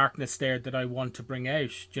 there's a darkness there that I want to bring out?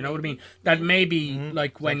 Do you know what I mean? That maybe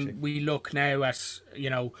when we look now at,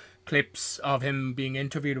 clips of him being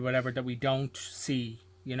interviewed or whatever that we don't see,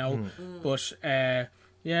 but...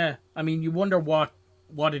 yeah, I mean, you wonder what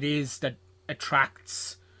it is that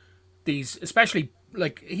attracts these, especially,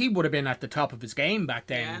 he would have been at the top of his game back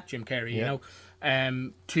then, Jim Carrey,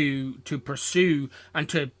 to pursue and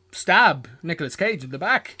to stab Nicolas Cage in the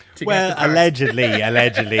back. Allegedly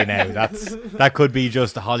now. That could be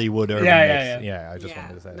just a Hollywood urban myth. I just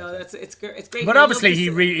wanted to say no, that. it's great. But obviously,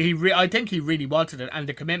 I think he really wanted it, and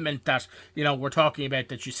the commitment that we're talking about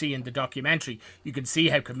that you see in the documentary, you can see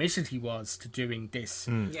how committed he was to doing this.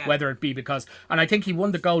 Whether it be because, and I think he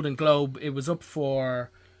won the Golden Globe. It was up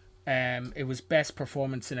for. It was best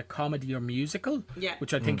performance in a comedy or musical,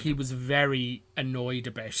 which I think he was very annoyed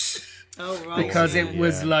about. Oh, right. Because it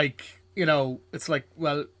was it's like,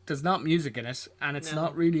 well, there's not music in it, and it's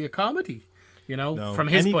not really a comedy, from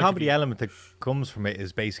his any point comedy of view. element that comes from it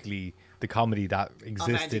is basically the comedy that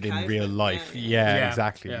existed in real life.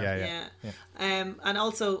 Exactly. And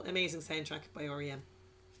also amazing soundtrack by R.E.M.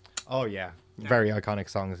 Oh yeah, very iconic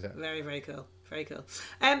songs. Very, very cool. Very cool.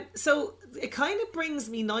 So it kind of brings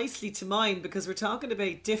me nicely to mind, because we're talking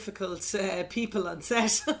about difficult people on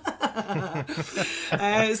set.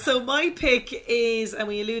 So my pick is, and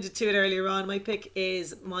we alluded to it earlier on, my pick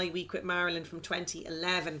is My Week with Marilyn from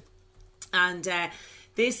 2011. And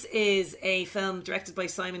this is a film directed by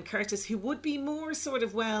Simon Curtis, who would be more sort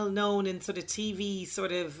of well known in sort of TV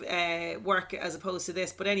sort of work as opposed to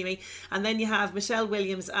this. But anyway, and then you have Michelle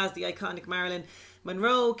Williams as the iconic Marilyn,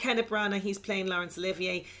 Monroe. Kenneth Branagh, he's playing Laurence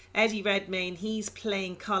Olivier. Eddie Redmayne, he's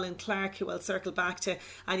playing Colin Clark, who I'll circle back to.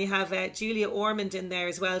 And you have Julia Ormond in there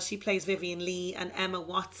as well. She plays Vivian Lee, and Emma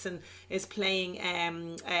Watson is playing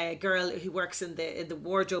a girl who works in the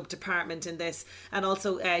wardrobe department in this. And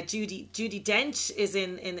also Judi Dench is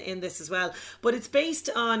in this as well. But it's based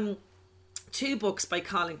on 2 books by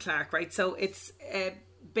Colin Clark, right? So it's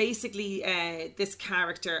basically this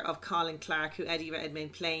character of Colin Clark, who Eddie Redmayne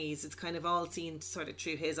plays. It's kind of all seen sort of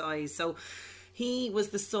through his eyes. So he was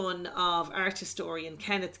the son of art historian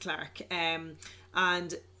Kenneth Clark,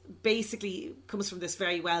 and basically comes from this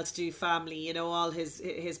very well-to-do family. You know, all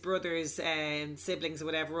his brothers and siblings or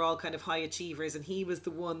whatever were all kind of high achievers, and he was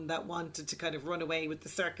the one that wanted to kind of run away with the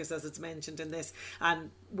circus, as it's mentioned in this,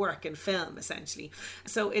 and work in film essentially.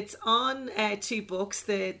 So it's on 2 books.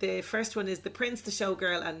 The first one is The Prince, the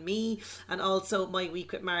Showgirl and Me, and also My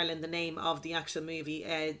Week with Marilyn, the name of the actual movie.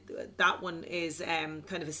 That one is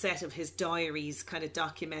kind of a set of his diaries, kind of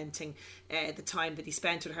documenting the time that he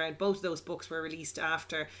spent with her, and both of those books were released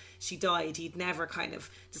after she died. He'd never kind of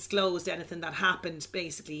disclosed anything that happened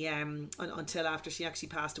basically until after she actually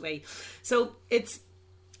passed away. So it's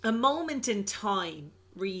a moment in time,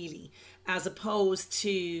 really, as opposed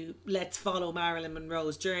to let's follow Marilyn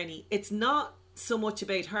Monroe's journey. It's not so much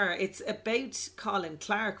about her, it's about Colin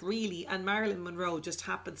Clark really, and Marilyn Monroe just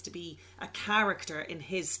happens to be a character in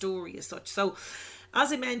his story as such. So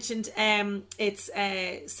as I mentioned, it's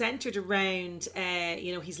centered around,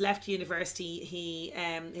 he's left university.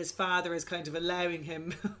 His father is kind of allowing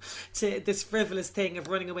him to this frivolous thing of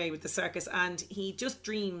running away with the circus, and he just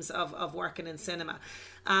dreams of working in cinema.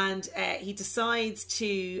 And he decides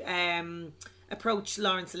to approach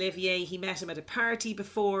Laurence Olivier. He met him at a party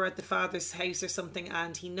before at the father's house or something,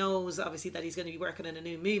 and he knows obviously that he's going to be working in a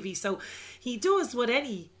new movie. So he does what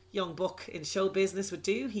any young buck in show business would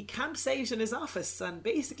do. He camps out in his office and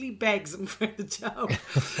basically begs him for the job.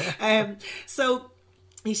 So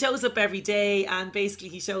he shows up every day, and basically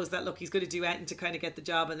he shows that, look, he's going to do anything to kind of get the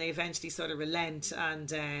job, and they eventually sort of relent. And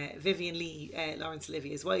Vivian Lee, Laurence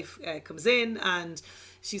Olivier's wife, comes in, and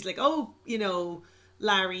she's like, oh,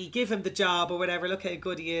 Larry, give him the job or whatever, look how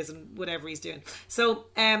good he is and whatever he's doing. So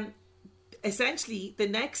essentially the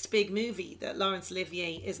next big movie that Laurence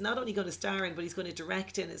Olivier is not only going to star in, but he's going to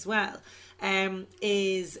direct in as well,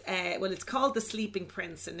 it's called The Sleeping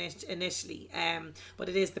Prince initially, but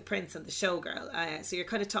it is The Prince and the Showgirl. So you're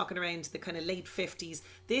kind of talking around the kind of late 50s.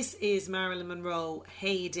 This is Marilyn Monroe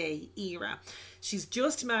heyday era. She's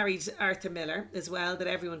just married Arthur Miller as well, that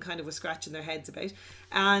everyone kind of was scratching their heads about,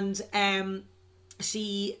 and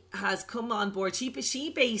she has come on board. She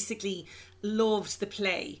basically loved the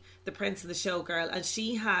play The Prince and the Showgirl, and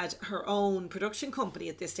she had her own production company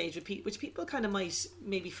at this stage, which people kind of might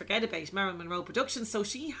maybe forget about, Marilyn Monroe Productions. So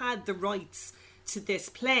she had the rights to this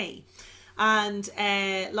play, and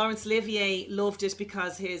Laurence Olivier loved it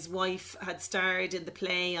because his wife had starred in the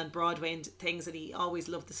play on Broadway and things, and he always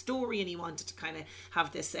loved the story, and he wanted to kind of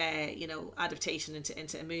have this adaptation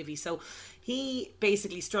into a movie. So he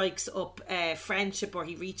basically strikes up friendship, or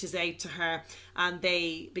he reaches out to her, and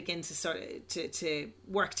they begin to sort of to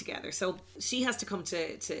work together. So she has to come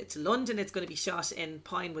to London. It's going to be shot in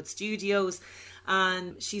Pinewood Studios,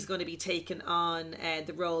 and she's going to be taking on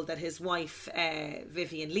the role that his wife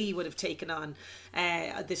Vivian Lee would have taken on,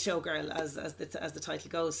 the Showgirl, as the title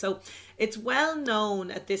goes. So it's well known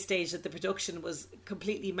at this stage that the production was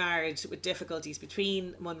completely marred with difficulties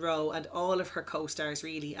between Monroe and all of her co-stars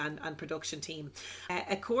really, and production team.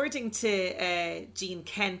 According to Jean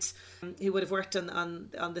Kent, who would have worked on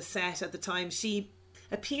the set at the time, she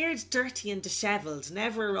appeared dirty and dishevelled,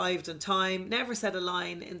 never arrived on time, never said a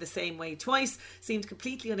line in the same way twice, seemed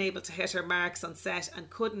completely unable to hit her marks on set, and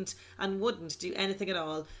couldn't and wouldn't do anything at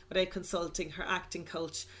all without consulting her acting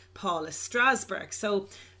coach Paula Strasberg. So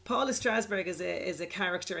Paula Strasberg is a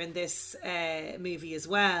character in this movie as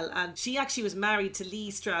well, and she actually was married to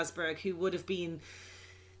Lee Strasberg, who would have been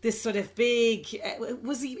this sort of big he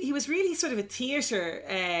was really sort of a theatre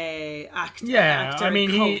actor. Yeah, I mean,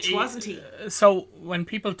 coach, wasn't he? So when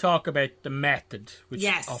people talk about the method, which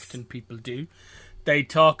often people do, they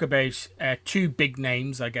talk about 2 big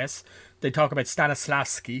names, I guess. They talk about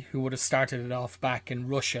Stanislavski, who would have started it off back in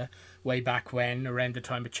Russia way back when, around the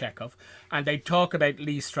time of Chekhov, and they talk about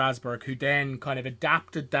Lee Strasberg, who then kind of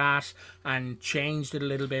adapted that and changed it a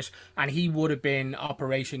little bit, and he would have been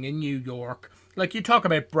operating in New York. Like, you talk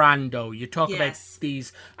about Brando, you talk about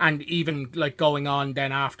these, and even like going on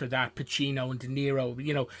then after that, Pacino and De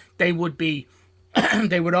Niro, they would be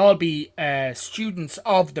they would all be students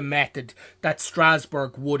of the method that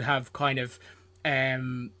Strasberg would have kind of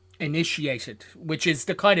initiated, which is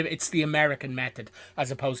the kind of, it's the American method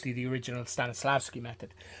as opposed to the original Stanislavski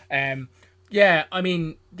method. Yeah, I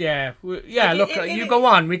mean, yeah, yeah. Look, you go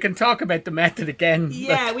on. We can talk about the method again.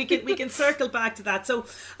 Yeah, we can circle back to that. So,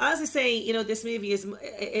 as I say, you know, this movie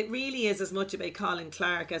it really is as much about Colin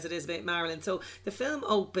Clark as it is about Marilyn. So the film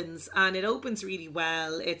opens, and it opens really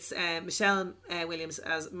well. It's Michelle Williams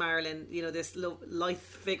as Marilyn. You know, this lithe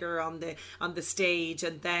figure on the stage,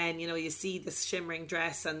 and then you know you see this shimmering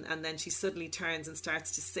dress, and then she suddenly turns and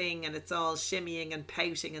starts to sing, and it's all shimmying and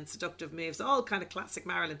pouting and seductive moves, all kind of classic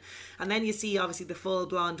Marilyn. And then you see obviously the full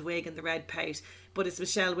blonde wig and the red pout, but it's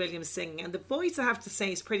Michelle Williams singing, and the voice, I have to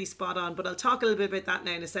say, is pretty spot on, but I'll talk a little bit about that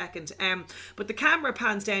now in a second. But the camera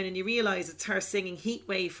pans down and you realise it's her singing Heat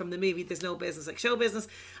Wave from the movie There's No Business Like Show Business,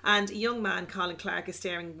 and a young man, Colin Clark, is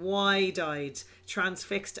staring wide-eyed,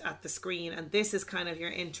 transfixed at the screen, and this is kind of your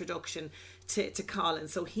introduction to Colin.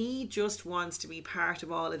 So he just wants to be part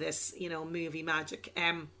of all of this, you know, movie magic.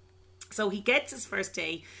 So he gets his first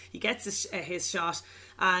day, he gets his shot,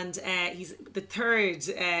 and he's the third,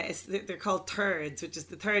 they're called thirds, which is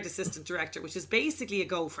the third assistant director, which is basically a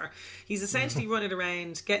gopher. He's essentially running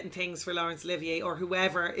around getting things for Laurence Olivier or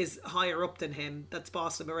whoever is higher up than him that's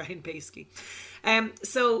bossing him around, basically.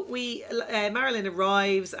 So Marilyn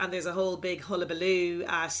arrives, and there's a whole big hullabaloo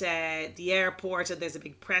at the airport, and there's a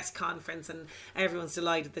big press conference, and everyone's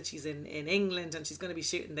delighted that she's in England and she's going to be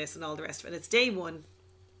shooting this and all the rest of it. And it's day one,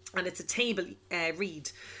 and it's a table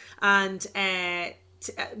read, and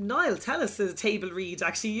Niall, tell us the table read.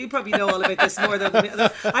 Actually, you probably know all about this more than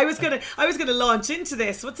I was gonna launch into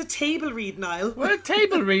this. What's a table read, Niall? Well, a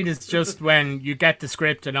table read is just when you get the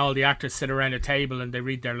script and all the actors sit around a table and they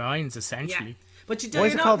read their lines, essentially. Yeah. But why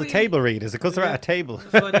is it called a table read? Is it because they're at a table?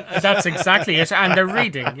 That's exactly it, and they're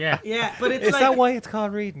reading. Yeah, yeah. But it's is like, that why it's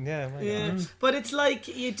called reading? Yeah, But it's like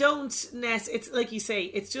you don't it's like you say,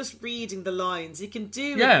 it's just reading the lines. You can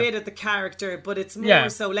do a bit of the character, but it's more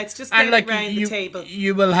so let's just get it around the table.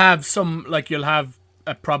 You will have some, like you'll have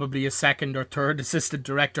probably a second or third assistant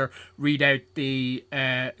director read out the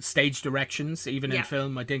stage directions. Even in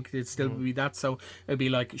film, I think it'd still be that. So it'd be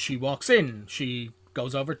like she walks in, she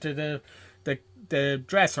goes over to the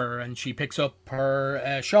dresser, and she picks up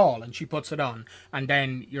her shawl and she puts it on, and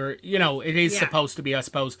then it is supposed to be, I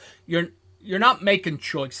suppose, you're not making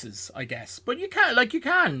choices, I guess, but you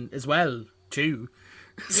can as well too.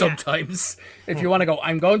 Sometimes if you want to go,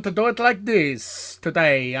 I'm going to do it like this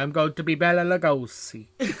today, I'm going to be Bela Lugosi.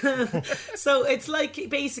 So it's like,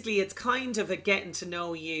 basically it's kind of a getting to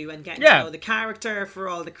know you and getting to know the character for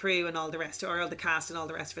all the crew and all the rest, or all the cast and all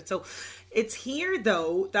the rest of it. So it's here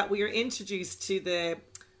though that we are introduced to the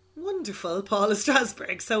wonderful Paula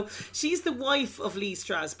Strasberg. So she's the wife of Lee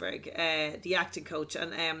Strasberg, the acting coach,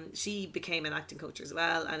 and she became an acting coach as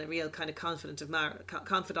well, and a real kind of confidant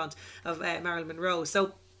of Marilyn Monroe.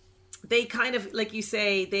 So they kind of, like you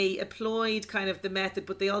say, they employed kind of the method,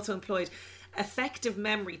 but they also employed effective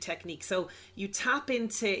memory technique. So you tap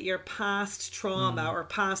into your past trauma or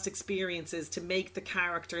past experiences to make the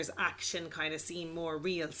character's action kind of seem more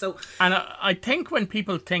real. So, and I think when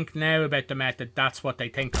people think now about the method, that's what they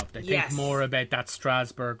think of. They think more about that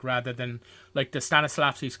Strasberg rather than, like, the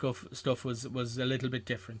Stanislavski stuff was a little bit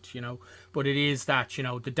different, but it is that,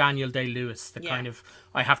 the Daniel Day-Lewis, the kind of,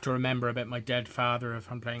 I have to remember about my dead father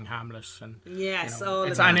if I'm playing Hamlet, and all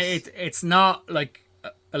of that. And it's not like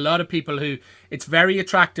a lot of people who, it's very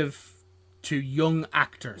attractive to young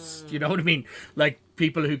actors. You know what I mean? Like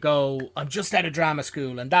people who go, I'm just out of drama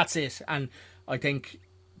school and that's it. And I think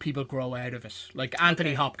people grow out of it. Like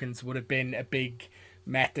Anthony Hopkins would have been a big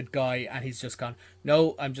method guy, and he's just gone,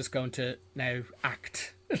 no, I'm just going to now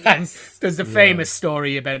act. Yes. There's the famous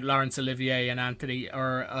story about Laurence Olivier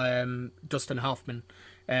and Dustin Hoffman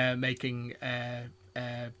making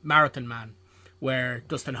Marathon Man, where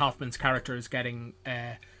Dustin Hoffman's character is getting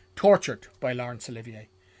tortured by Laurence Olivier,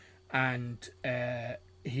 and the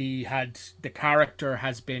character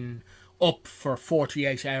has been up for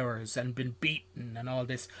 48 hours and been beaten and all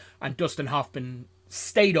this, and Dustin Hoffman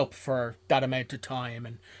stayed up for that amount of time,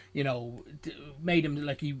 and made him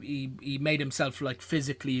like he made himself like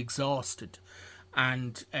physically exhausted,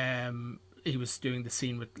 and he was doing the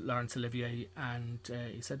scene with Laurence Olivier, and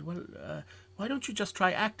he said, well, why don't you just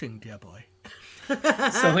try acting, dear boy?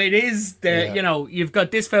 So it is you've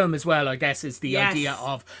got this film as well, I guess, is the idea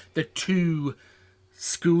of the two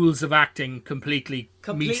schools of acting completely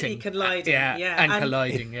meeting, colliding, and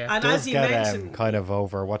colliding. And does as you get mentioned, kind of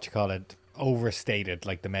overstated,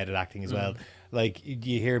 like the method acting as well. Like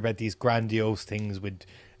you hear about these grandiose things with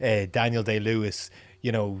Daniel Day-Lewis,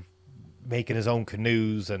 making his own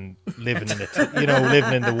canoes and living in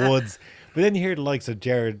living in the woods. But then you hear the likes of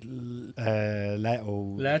Jared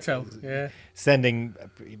Leto, yeah. sending,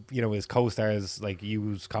 his co-stars like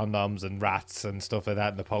use condoms and rats and stuff like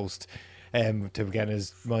that in the post. To get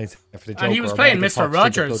his mindset for the Joker. And he was playing Mr.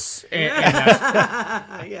 Rogers in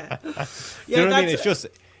that. Yeah. You know what I mean?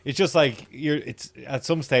 It's just like it's at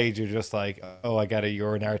some stage you're just like, oh, I get it.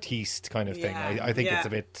 You're an artiste kind of thing. I think it's a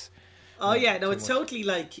bit. Oh yeah, no, it's totally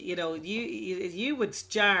like you would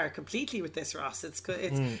jar completely with this, Ross.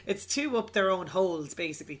 It's two up their own holes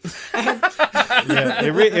basically. Yeah,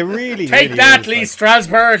 it really take that, Lee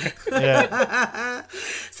Strasberg. Yeah.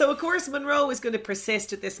 So of course Monroe is going to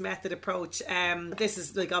persist with this method approach. This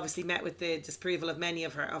is like obviously met with the disapproval of many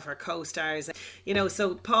of her co-stars.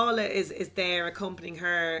 So Paula is there accompanying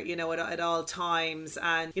her, at all times,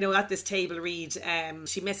 and at this table read,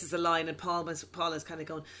 she misses a line, and Paula's kind of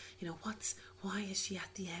going, why is she at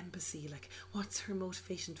the embassy? Like, what's her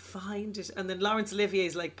motivation? Find it. And then Laurence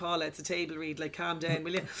Olivier's like, Paula, it's a table read. Like, calm down,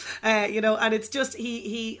 will you? And it's just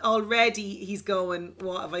he's going,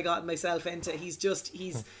 what have I gotten myself into?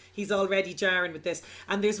 He's already jarring with this.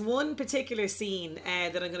 And there's one particular scene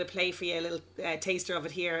that I'm going to play for you, a little taster of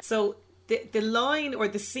it here. So the line or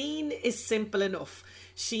the scene is simple enough.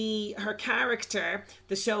 Her character,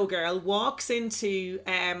 the showgirl, walks into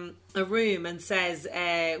a room and says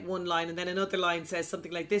one line, and then another line says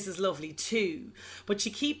something like, "This is lovely too," but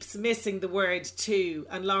she keeps missing the word "too,"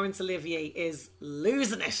 and Laurence Olivier is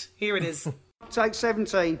losing it. Here it is. Take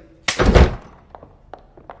 17.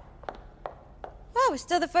 Well, we're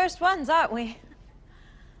still the first ones, aren't we?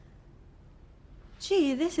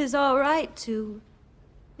 Gee, this is all right too,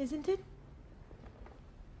 isn't it?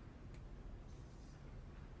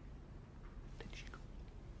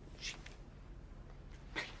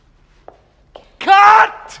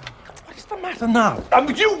 Cut! What is the matter now?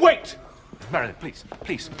 You wait! Marilyn, please,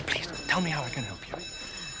 tell me how I can help you.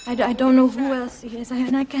 I don't know who else he is,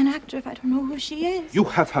 and I can't act her if I don't know who she is. You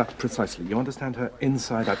have her precisely. You understand her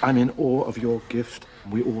inside out. I'm in awe of your gift.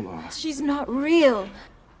 We all are. She's not real.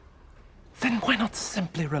 Then why not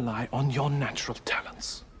simply rely on your natural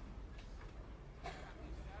talents?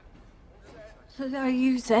 So are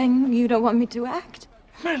you saying you don't want me to act?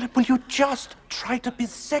 Marilyn, will you just try to be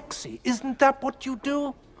sexy? Isn't that what you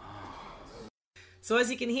do? So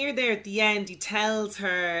as you can hear there at the end, he tells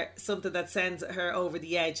her something that sends her over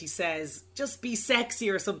the edge. He says, just be sexy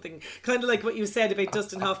or something. Kind of like what you said about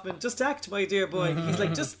Dustin Hoffman. Just act, my dear boy. He's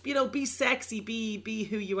like, just, be sexy, be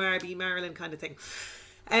who you are, be Marilyn kind of thing.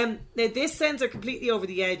 Now this sends her completely over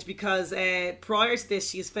the edge because prior to this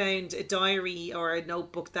she's found a diary or a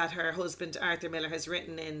notebook that her husband Arthur Miller has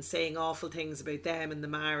written in, saying awful things about them and the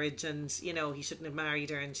marriage, and he shouldn't have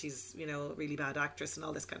married her, and she's a really bad actress and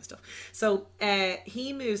all this kind of stuff. So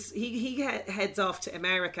he heads off to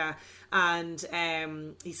America, and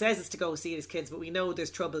he says it's to go see his kids, but we know there's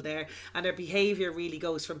trouble there, and her behaviour really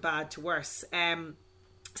goes from bad to worse.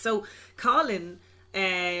 So Colin,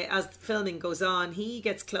 as the filming goes on, he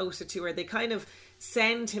gets closer to her. They kind of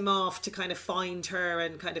send him off to kind of find her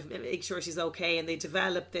and kind of make sure she's okay, and they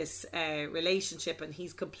develop this relationship, and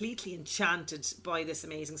he's completely enchanted by this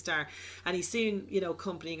amazing star, and he's soon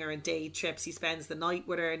accompanying her on day trips. He spends the night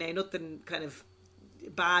with her. Now nothing kind of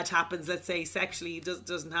bad happens, let's say sexually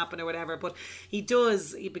doesn't happen or whatever, but he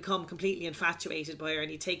become completely infatuated by her, and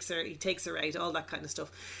he takes her out, all that kind of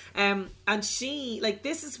stuff. And she, like,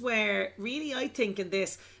 this is where really I think in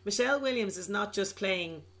this Michelle Williams is not just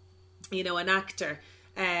playing an actor,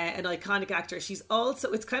 an iconic actor. She's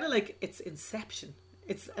also, it's kind of like it's Inception.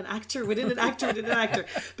 It's an actor within an actor within an actor,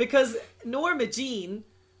 because Norma Jean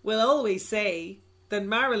will always say that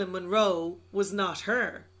Marilyn Monroe was not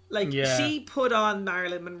her. She put on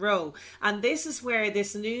Marilyn Monroe. And this is where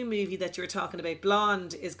this new movie that you're talking about,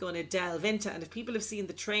 Blonde, is going to delve into. And if people have seen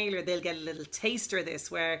the trailer, they'll get a little taster of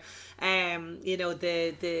this, where Anna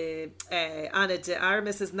de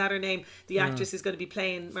Armas, isn't that her name? The actress who's going to be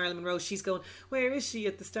playing Marilyn Monroe. She's going, where is she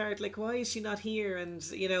at the start? Like, why is she not here? And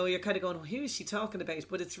you're kind of going, who is she talking about?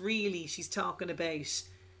 But it's really, she's talking about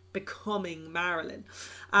becoming Marilyn.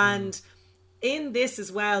 And in this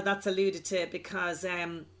as well, that's alluded to because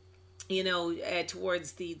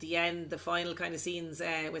towards the end, the final kind of scenes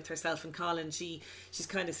with herself and Colin, she's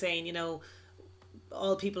kind of saying,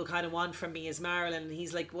 all people kind of want from me is Marilyn, and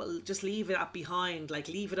he's like, well, just leave it up behind, like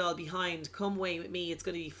leave it all behind, come away with me, it's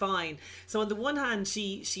going to be fine. So on the one hand,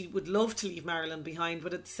 she would love to leave Marilyn behind,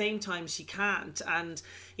 but at the same time she can't, and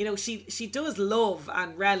she does love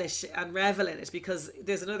and relish and revel in it, because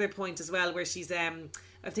there's another point as well where she's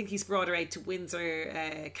I think he's brought her out to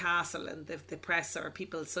Windsor Castle, and the press or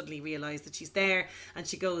people suddenly realise that she's there, and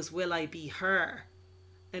she goes, will I be her?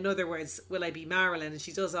 In other words, will I be Marilyn? And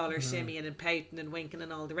she does all her shimmying and pouting and winking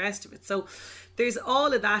and all the rest of it. So there's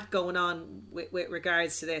all of that going on with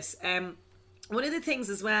regards to this. One of the things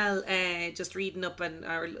as well, just reading up and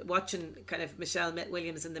or watching kind of Michelle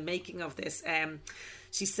Williams in the making of this,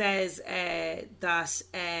 she says that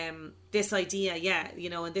this idea,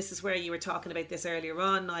 and this is where you were talking about this earlier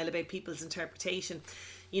on, Niall, about people's interpretation.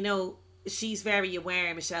 She's very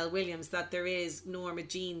aware, Michelle Williams, that there is Norma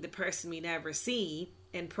Jean, the person we never see,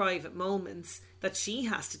 in private moments that she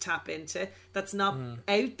has to tap into, that's not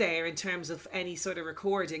out there in terms of any sort of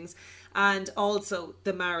recordings, and also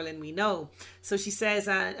the Marilyn we know. So she says,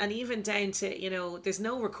 and even down to, there's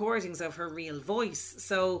no recordings of her real voice.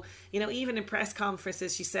 So, even in press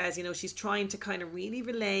conferences, she says, she's trying to kind of really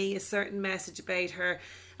relay a certain message about her,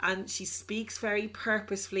 and she speaks very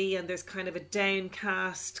purposefully, and there's kind of a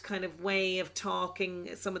downcast kind of way of talking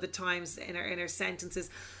some of the times in her sentences.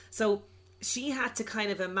 So she had to kind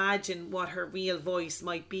of imagine what her real voice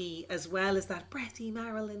might be, as well as that breathy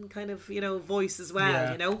Marilyn kind of, voice as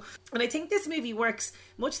well, And I think this movie works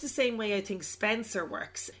much the same way I think Spencer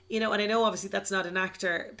works, and I know obviously that's not an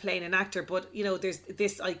actor playing an actor, but, there's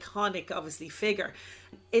this iconic, obviously, figure.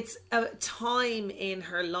 It's a time in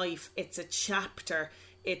her life. It's a chapter.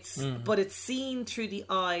 But it's seen through the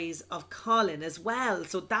eyes of Colin as well.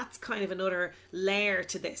 So that's kind of another layer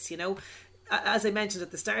to this, As I mentioned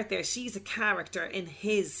at the start there, she's a character in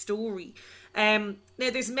his story. Now,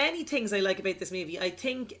 there's many things I like about this movie. I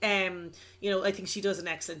think, I think she does an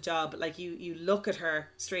excellent job. Like, you look at her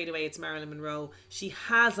straight away, it's Marilyn Monroe. She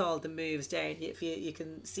has all the moves down. If you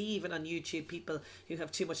can see even on YouTube, people who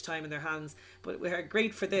have too much time in their hands, but we're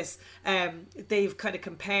great for this. They've kind of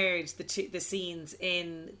compared the scenes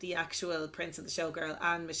in the actual Prince and the Showgirl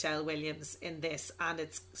and Michelle Williams in this, and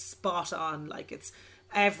it's spot on. Like, it's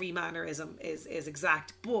every mannerism is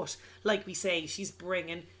exact, but like we say, she's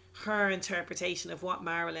bringing her interpretation of what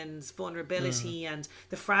Marilyn's vulnerability and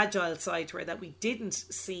the fragile side to her that we didn't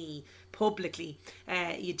see publicly,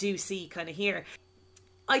 you do see kind of here.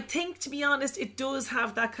 I think, to be honest, it does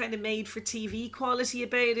have that kind of made for TV quality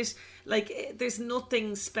about it. Like, there's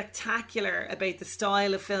nothing spectacular about the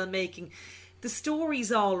style of filmmaking. The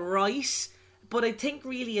story's all right, but I think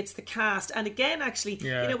really it's the cast. And again, actually,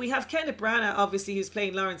 we have Kenneth Branagh, obviously, who's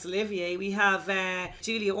playing Laurence Olivier. We have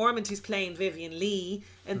Julia Ormond, who's playing Vivian Lee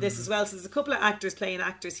in this as well. So there's a couple of actors playing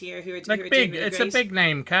actors here who are like big. It's great. A big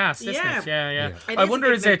name cast, isn't it? Yeah. I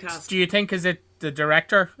wonder, do you think, is it the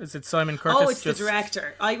director? Is it Simon Curtis? Oh, it's the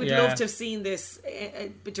director. I would love to have seen this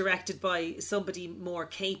directed by somebody more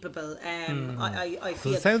capable. I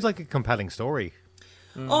feel it sounds like a compelling story.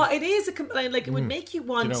 Oh, it is it would make you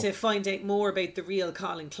want to find out more about the real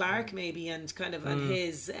Colin Clark, maybe, and kind of and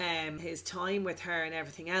his time with her and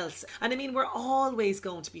everything else. And I mean, we're always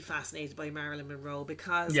going to be fascinated by Marilyn Monroe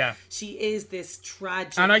because she is this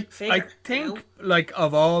tragic figure. I think, like,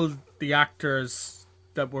 of all the actors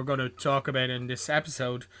that we're going to talk about in this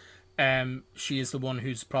episode, she is the one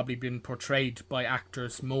who's probably been portrayed by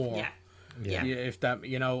actors more. Yeah. If that,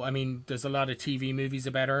 I mean, there's a lot of TV movies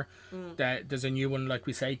about her. There's a new one, like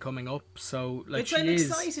we say, coming up. So, like, which I'm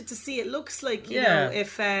excited to see. It looks like, you know,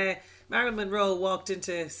 if Marilyn Monroe walked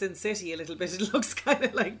into Sin City a little bit, it looks kind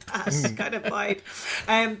of like that kind of vibe.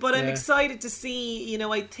 But I'm excited to see,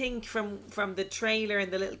 I think from the trailer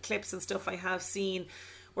and the little clips and stuff I have seen,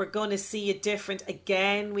 we're going to see a different,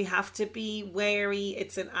 again, we have to be wary.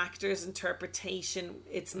 It's an actor's interpretation.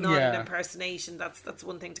 It's not an impersonation. That's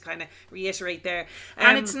one thing to kind of reiterate there.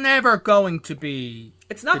 And it's never going to be...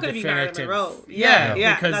 It's not going to be Marilyn Monroe.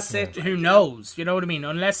 Yeah, because that's it. Who knows? You know what I mean?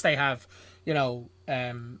 Unless they have,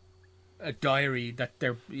 a diary that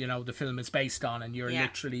they're, the film is based on, and you're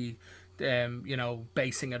literally,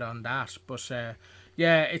 basing it on that. But,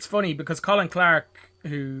 it's funny because Colin Clark,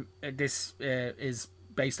 who this is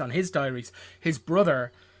based on his diaries, his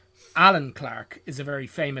brother Alan Clark is a very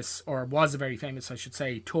famous, or was a very famous, I should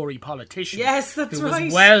say, Tory politician. Yes, that's who right.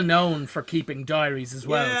 was well known for keeping diaries as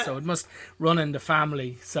well. So it must run in the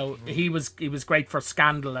family. So he was great for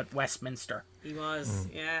Scandal at Westminster. He was,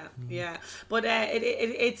 yeah. But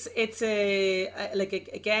it's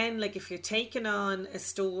again, like, if you're taking on a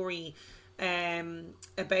story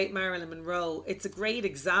about Marilyn Monroe, it's a great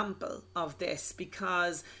example of this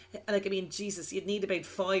because, like, I mean, Jesus, you'd need about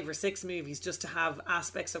 5 or 6 movies just to have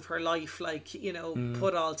aspects of her life, like,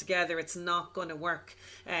 put all together. It's not going to work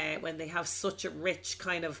when they have such a rich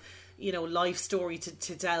kind of, life story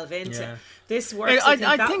to delve into. Yeah. This works, I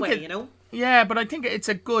think, that way, Yeah, but I think it's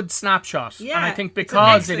a good snapshot. Yeah, and I think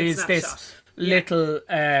because it is snapshot.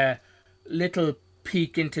 This little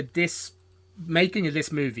peek into this making of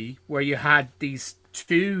this movie, where you had these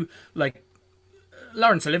two, like,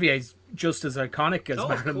 Laurence Olivier's just as iconic as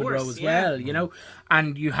Marilyn Monroe as well, you know.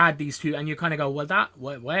 And you had these two, and you kind of go,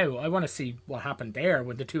 wow, I want to see what happened there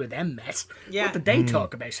when the two of them met. Yeah. What did they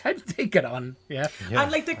talk about? How did they get on? Yeah.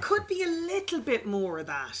 And like there could be a little bit more of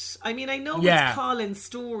that. I mean, I know it's Colin's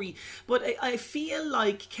story, but I feel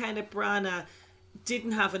like Kenneth Branagh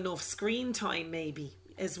didn't have enough screen time maybe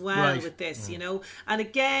as well with this, you know. And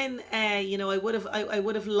again, you know, I would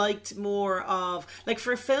have liked more of, like,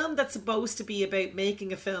 for a film that's supposed to be about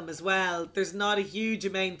making a film as well, there's not a huge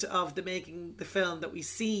amount of the making the film that we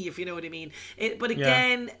see, if you know what I mean. But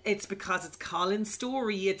again, it's because it's Colin's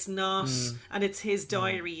story, it's not, and it's his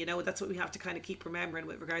diary, you know. That's what we have to kind of keep remembering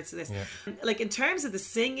with regards to this. Like, in terms of the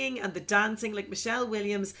singing and the dancing, like Michelle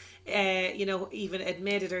Williams, you know, even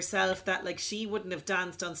admitted herself that, like, she wouldn't have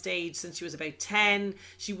danced on stage since she was about 10.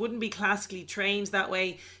 She wouldn't be classically trained that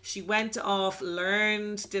way. She went off,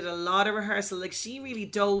 learned, did a lot of rehearsal. Like, she really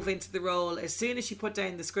dove into the role. As soon as she put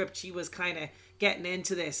down the script, she was kind of getting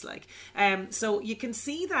into this, like. So you can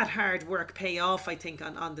see that hard work pay off, I think,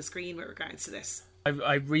 on the screen with regards to this.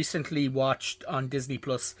 I recently watched on Disney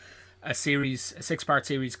Plus a 6-part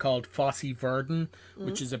series called Fosse Verdon,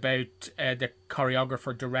 which is about the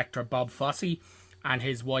choreographer director Bob Fosse and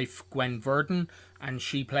his wife Gwen Verdon, and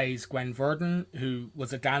she plays Gwen Verdon, who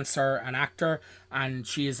was a dancer and actor, and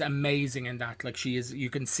she is amazing in that. Like, she is,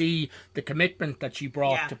 you can see the commitment that she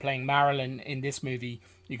brought to playing Marilyn in this movie.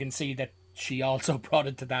 You can see that she also brought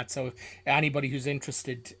it to that. So anybody who's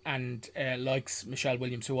interested and likes Michelle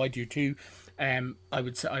Williams, who I do too, I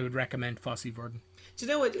would recommend Fosse Verdon. Do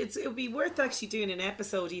you know what? It would be worth actually doing an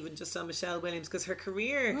episode even just on Michelle Williams, because her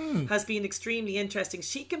career has been extremely interesting.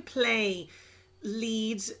 She can play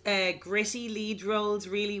gritty lead roles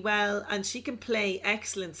really well, and she can play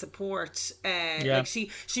excellent support. Like she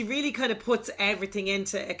really kind of puts everything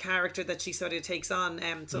into a character that she sort of takes on.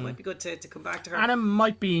 So it might be good to come back to her. And it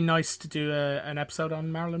might be nice to do an episode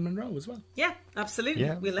on Marilyn Monroe as well. Yeah, absolutely.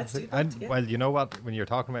 Yeah, let's do that. And well, you know what? When you're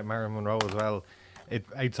talking about Marilyn Monroe as well,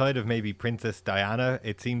 outside of maybe Princess Diana,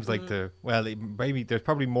 it seems like maybe there's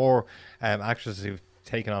probably more actresses who've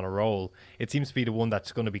taken on a role. It seems to be the one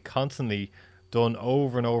that's going to be constantly done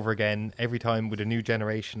over and over again every time with a new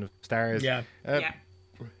generation of stars.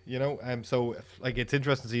 You know, so like it's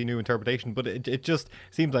interesting to see a new interpretation, but it just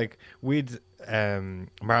seems like with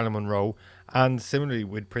Marilyn Monroe and similarly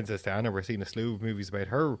with Princess Diana, we're seeing a slew of movies about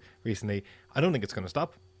her recently. I don't think it's going to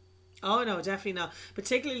stop. Oh no, definitely not.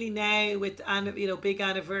 Particularly now with, you know, big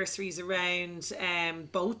anniversaries around,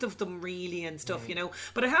 both of them really and stuff, you know.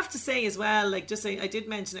 But I have to say as well, like I did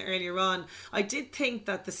mention it earlier on, I did think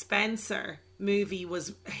that the Spencer movie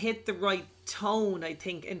hit the right tone, I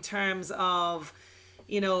think, in terms of,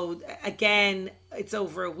 you know, again, it's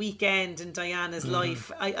over a weekend in Diana's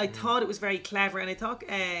life. I thought it was very clever, and I thought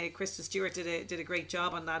Kristen Stewart did a great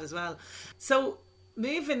job on that as well. So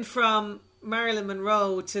moving from Marilyn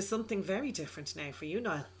Monroe to something very different now for you,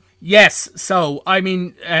 Niall. Yes, so I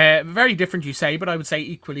mean, very different you say, but I would say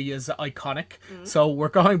equally as iconic. So we're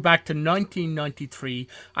going back to 1993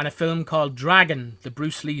 and a film called Dragon, the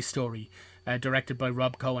Bruce Lee story, directed by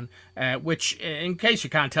Rob Cohen, which, in case you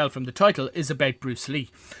can't tell from the title, is about Bruce Lee.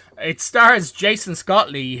 It stars Jason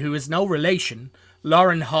Scott Lee, who is no relation,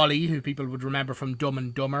 Lauren Holly, who people would remember from Dumb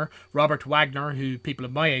and Dumber, Robert Wagner, who people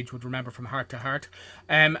of my age would remember from Heart to Heart.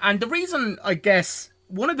 And the reason, I guess,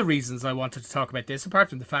 one of the reasons I wanted to talk about this, apart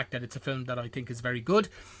from the fact that it's a film that I think is very good,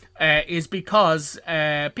 is because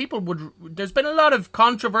there's been a lot of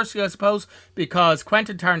controversy, I suppose, because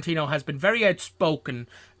Quentin Tarantino has been very outspoken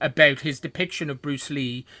about his depiction of Bruce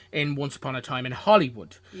Lee in Once Upon a Time in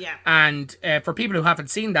Hollywood. Yeah. And for people who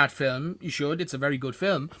haven't seen that film, you should. It's a very good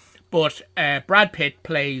film. But Brad Pitt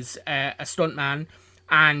plays a stuntman,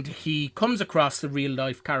 and he comes across the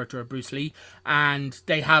real-life character of Bruce Lee, and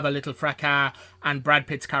they have a little fracas, and Brad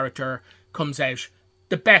Pitt's character comes out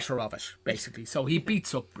the better of it, basically. So he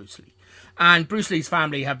beats up Bruce Lee. And Bruce Lee's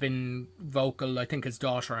family have been vocal. I think his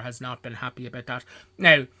daughter has not been happy about that.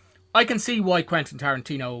 Now, I can see why Quentin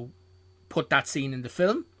Tarantino put that scene in the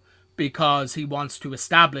film, because he wants to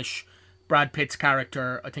establish Brad Pitt's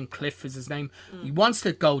character, I think Cliff is his name. He wants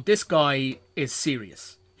to go, this guy is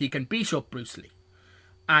serious. He can beat up Bruce Lee.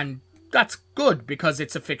 And that's good because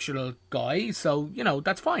it's a fictional guy, so, you know,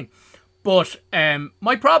 that's fine. But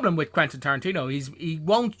my problem with Quentin Tarantino is he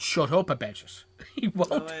won't shut up about it. He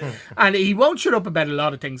won't. And he won't shut up about a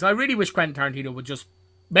lot of things. I really wish Quentin Tarantino would just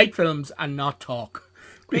make films and not talk.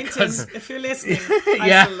 Quentin, if you're listening,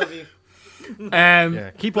 I still love you.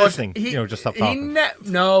 Keep listening. Just stop talking.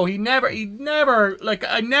 He never, like,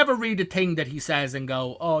 I never read a thing that he says and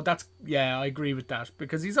go, oh, I agree with that.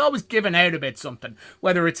 Because he's always given out about something,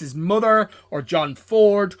 whether it's his mother or John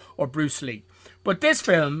Ford or Bruce Lee. But this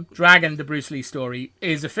film, Dragon, the Bruce Lee story,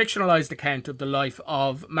 is a fictionalized account of the life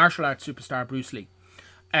of martial arts superstar Bruce Lee.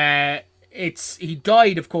 He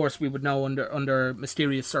died, of course, we would know, under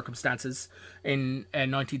mysterious circumstances in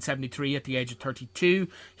 1973 at the age of 32.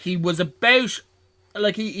 He was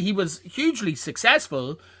he was hugely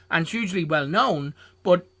successful and hugely well known,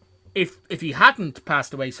 but if he hadn't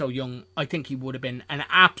passed away so young, I think he would have been an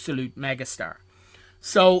absolute megastar.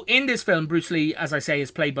 So in this film, Bruce Lee, as I say, is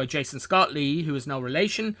played by Jason Scott Lee, who is no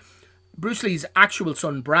relation. Bruce Lee's actual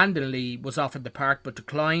son, Brandon Lee, was offered the part but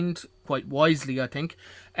declined, quite wisely, I think.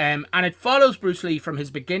 And it follows Bruce Lee from his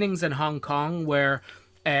beginnings in Hong Kong, where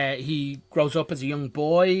he grows up as a young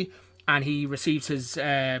boy and he receives his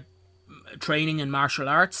training in martial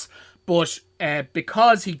arts. But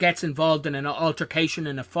because he gets involved in an altercation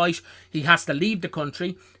in a fight, he has to leave the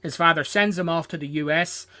country. His father sends him off to the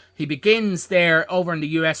US. He begins there, over in the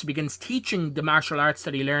US, he begins teaching the martial arts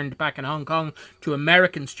that he learned back in Hong Kong to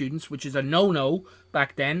American students, which is a no-no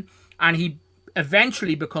back then. And he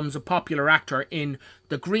eventually becomes a popular actor in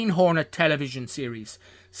the Green Hornet television series.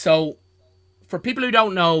 So, for people who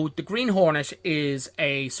don't know, the Green Hornet is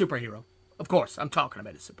a superhero. Of course, I'm talking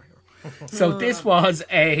about a superhero. So this was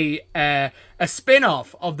a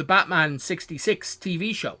spin-off of the Batman 66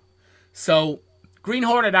 TV show. So Green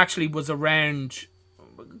Hornet actually was around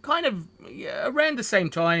around the same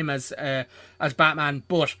time as Batman,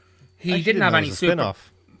 but he didn't have any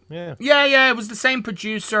spin-off. Yeah, it was the same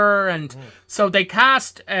producer, and so they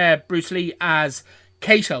cast Bruce Lee as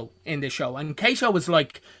Kato in the show, and Kato was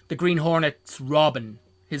like the Green Hornet's Robin,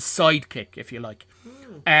 his sidekick, if you like.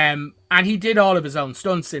 And he did all of his own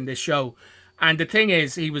stunts in this show. And the thing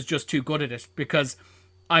is, he was just too good at it, because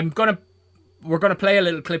we're gonna play a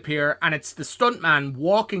little clip here, and it's the stuntman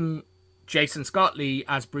walking Jason Scott Lee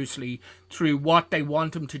as Bruce Lee through what they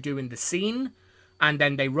want him to do in the scene, and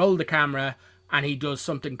then they roll the camera and he does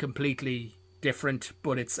something completely different,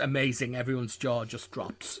 but it's amazing. Everyone's jaw just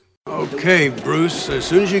drops. Okay, Bruce, as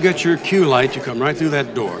soon as you get your cue light, you come right through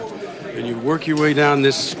that door, and you work your way down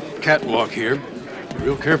this catwalk here.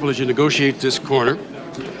 Real careful as you negotiate this corner.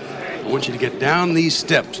 I want you to get down these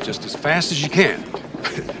steps just as fast as you can.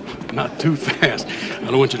 Not too fast. I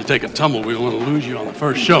don't want you to take a tumble. We don't want to lose you on the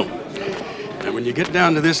first show. And when you get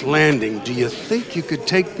down to this landing, do you think you could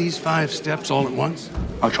take these 5 steps all at once?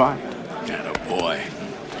 I'll try. Atta boy.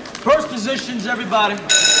 First positions, everybody.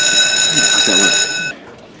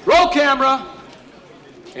 Roll camera.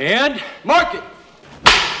 And Mark it.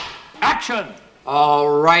 action!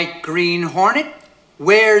 All right, Green Hornet.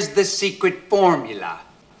 Where's the secret formula?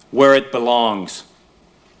 Where it belongs.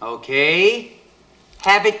 Okay.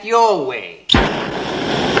 Have it your way.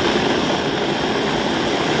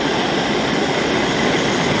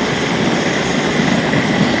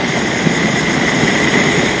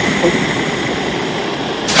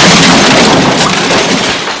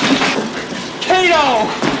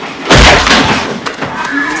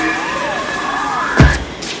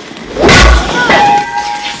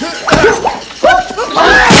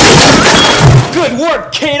 Good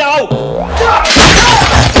work, Kato!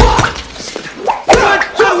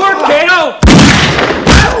 Good work, Kato!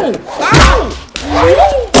 Ow!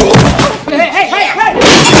 Hey!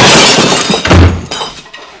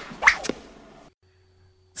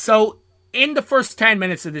 So, in the first 10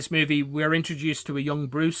 minutes of this movie, we're introduced to a young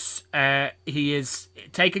Bruce. He is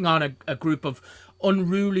taking on a group of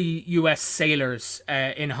unruly US sailors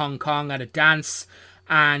in Hong Kong at a dance.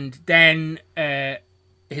 And then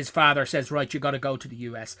his father says, right, you got to go to the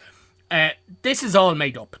US. This is all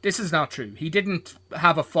made up. This is not true. He didn't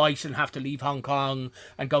have a fight and have to leave Hong Kong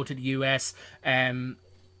and go to the US. And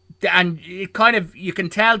it kind of, you can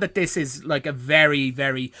tell that this is like a very,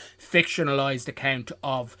 very fictionalized account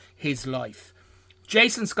of his life.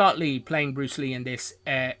 Jason Scott Lee playing Bruce Lee in this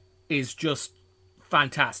is just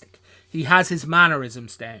fantastic. He has his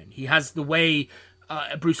mannerisms down. He has the way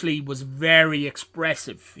Bruce Lee was very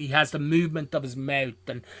expressive. He has the movement of his mouth,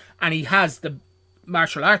 and he has the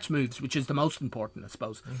martial arts moves, which is the most important, I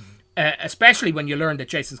suppose. Especially when you learn that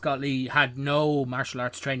Jason Scott Lee had no martial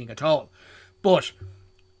arts training at all. But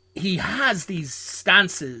he has these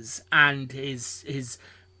stances and his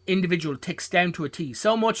individual ticks down to a T,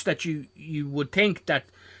 so much that you would think that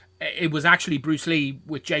it was actually Bruce Lee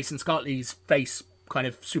with Jason Scott Lee's face kind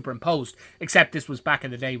of superimposed, except this was back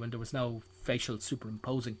in the day when there was no facial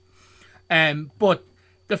superimposing. But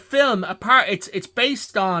the film, it's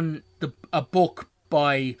based on a book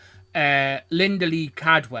by Linda Lee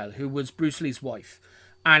Cadwell, who was Bruce Lee's wife.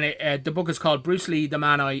 And the book is called Bruce Lee, the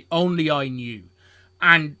Man I Knew.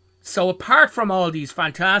 And so apart from all these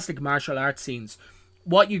fantastic martial arts scenes,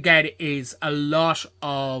 what you get is a lot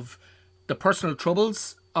of the personal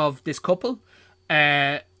troubles of this couple.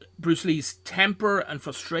 Bruce Lee's temper and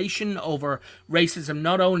frustration over racism,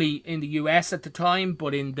 not only in the US at the time,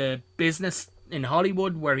 but in the business in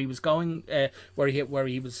Hollywood where he was going, where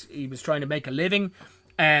he was trying to make a living.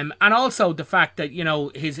 And also the fact that, you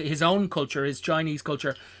know, his own culture, his Chinese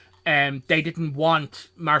culture, they didn't want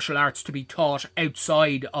martial arts to be taught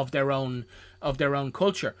outside of their own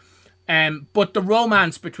culture. But the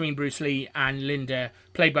romance between Bruce Lee and Linda,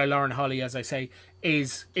 played by Lauren Holly, as I say,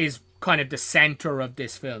 is kind of the center of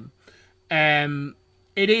this film.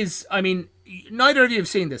 It is. I mean, neither of you have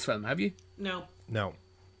seen this film, have you? No.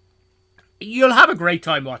 You'll have a great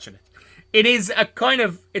time watching it. It is a kind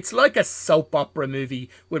of, it's like a soap opera movie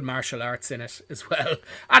with martial arts in it as well,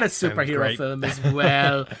 and a superhero film as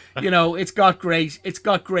well. You know, it's got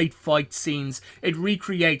great fight scenes. It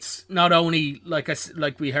recreates not only like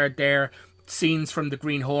we heard there, scenes from the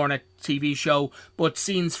Green Hornet TV show, but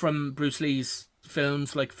scenes from Bruce Lee's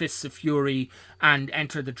films like Fists of Fury and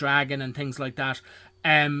Enter the Dragon and things like that.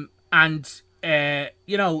 You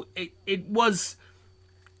know, it was.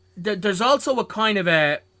 There's also a kind of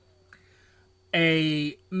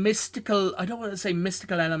a mystical, I don't want to say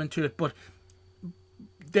mystical element to it, but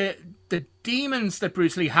the demons that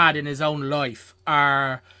Bruce Lee had in his own life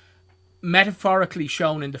are metaphorically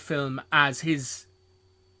shown in the film as his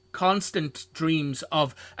constant dreams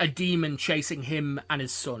of a demon chasing him and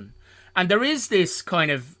his son. And there is this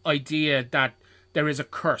kind of idea that there is a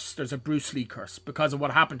curse, there's a Bruce Lee curse because of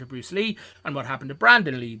what happened to Bruce Lee and what happened to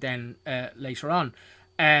Brandon Lee then later on.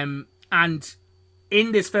 And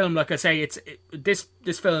in this film, like I say, this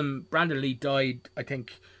film, Brandon Lee died, I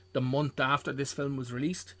think, the month after this film was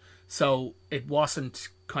released. So it wasn't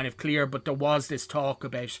kind of clear, but there was this talk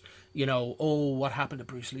about, you know, oh, what happened to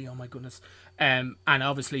Bruce Lee? Oh my goodness. And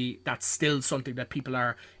obviously that's still something that people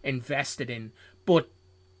are invested in. But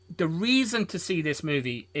the reason to see this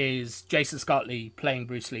movie is Jason Scott Lee playing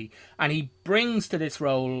Bruce Lee. And he brings to this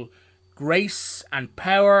role grace and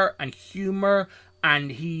power and humor,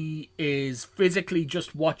 and he is physically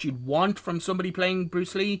just what you'd want from somebody playing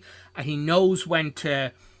Bruce Lee, and he knows when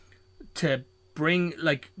to bring,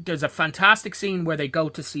 like, there's a fantastic scene where they go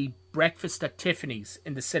to see Breakfast at Tiffany's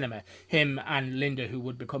in the cinema, him and Linda, who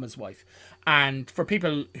would become his wife. And for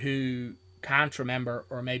people who can't remember,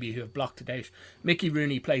 or maybe who have blocked it out, Mickey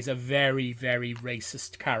Rooney plays a very, very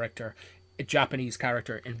racist character, a Japanese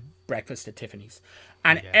character in Breakfast at Tiffany's.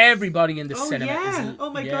 And everybody in the cinema is...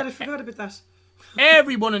 Oh my God, I forgot about that.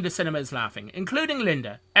 Everyone in the cinema is laughing, including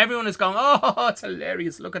Linda. Everyone is going, "Oh, it's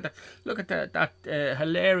hilarious! Look at that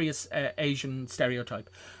hilarious Asian stereotype."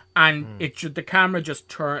 And the camera just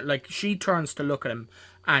turns, like she turns to look at him,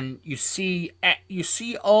 and you see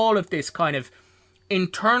all of this kind of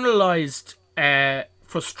internalized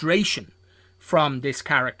frustration from this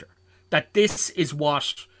character. That this is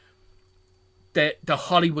what the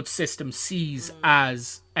Hollywood system sees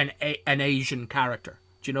as an Asian character.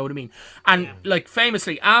 Do you know what I mean? And like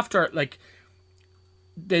famously, after like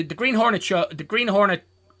the Green Hornet show, the Green Hornet,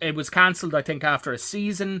 it was cancelled, I think, after a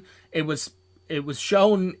season. It was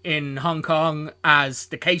shown in Hong Kong as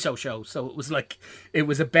the Kato show, so it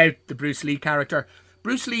was about the Bruce Lee character.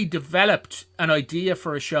 Bruce Lee developed an idea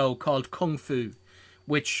for a show called Kung Fu,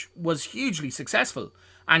 which was hugely successful,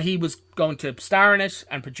 and he was going to star in it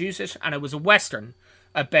and produce it, and it was a western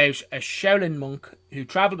about a Shaolin monk who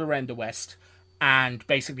travelled around the West and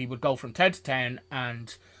basically would go from town to town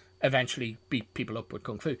and eventually beat people up with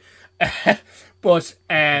Kung Fu. But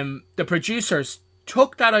the producers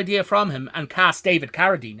took that idea from him and cast David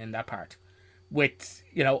Carradine in that part with,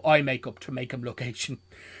 you know, eye makeup to make him look Asian.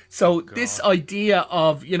 So this idea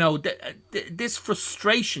of, you know, this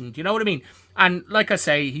frustration, do you know what I mean? And like I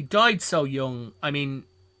say, he died so young. I mean,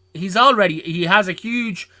 he's had a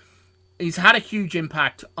huge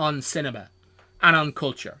impact on cinema and on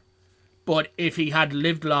culture. But if he had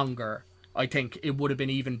lived longer, I think it would have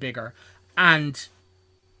been even bigger. And,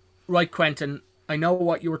 right, Quentin, I know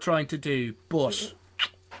what you were trying to do, but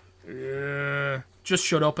just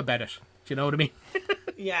shut up about it. Do you know what I mean?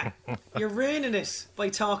 Yeah. You're ruining it by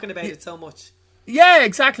talking about it so much. Yeah,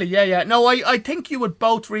 exactly. Yeah. No, I think you would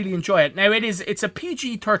both really enjoy it. Now, it's a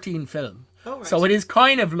PG-13 film. Oh, right. So it is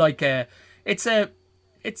kind of like it's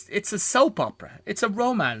a soap opera. It's a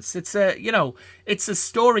romance. It's a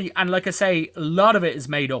story. And like I say, a lot of it is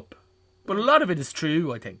made up, but a lot of it is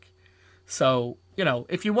true, I think. So, you know,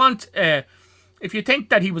 if you want a If you think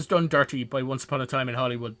that he was done dirty by Once Upon a Time in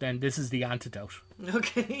Hollywood, then this is the antidote.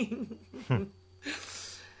 Okay.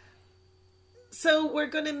 So we're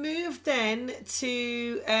going to move then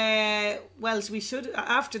to, we should,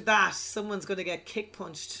 after that, someone's going to get kick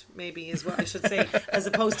punched, maybe is what I should say, as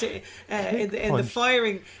opposed to in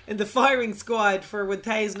the firing squad for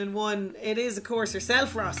 1001. It is, of course,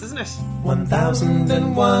 yourself, Ross, isn't it?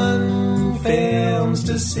 1001 films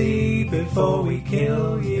to see before we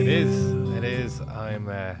kill you. It is. I'm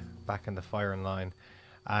back in the firing line.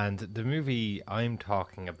 And the movie I'm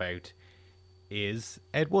talking about is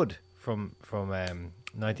Ed Wood. From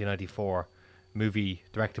 1994, movie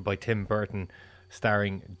directed by Tim Burton,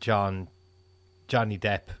 starring Johnny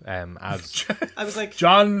Depp as I was like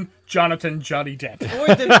Jonathan Johnny Depp,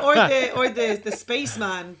 or the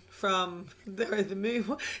spaceman from the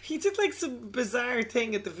movie. He did like some bizarre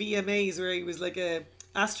thing at the VMAs where he was like a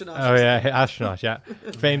astronaut. Oh yeah, astronaut, yeah.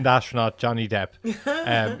 Famed astronaut Johnny Depp.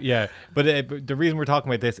 Yeah, but the reason we're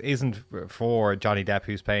talking about this isn't for Johnny Depp,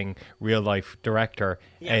 who's playing real life director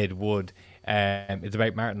Ed Wood. It's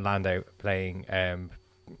about Martin Landau playing Bela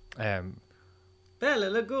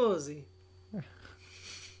Lugosi.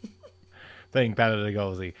 Playing Bela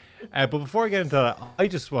Lugosi. But before I get into that, I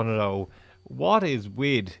just want to know, what is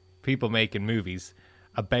with people making movies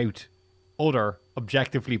about other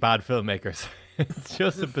objectively bad filmmakers? It's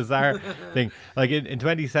just a bizarre thing. Like in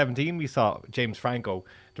 2017, we saw James Franco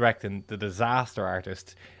directing The Disaster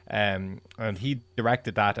Artist, and he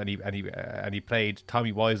directed that, and he played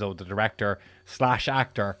Tommy Wiseau, the director /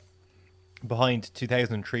 actor behind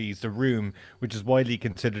 2003's The Room, which is widely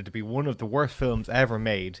considered to be one of the worst films ever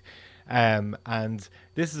made. And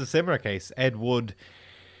this is a similar case. Ed Wood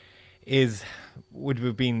would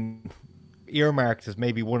have been earmarked as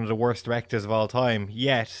maybe one of the worst directors of all time,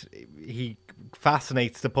 yet he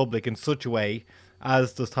fascinates the public in such a way,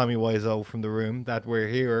 as does Tommy Wiseau from The Room, that we're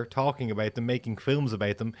here talking about them, making films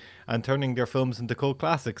about them, and turning their films into cult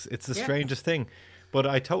classics. It's the strangest thing, but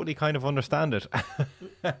I totally kind of understand it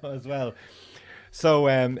as well. So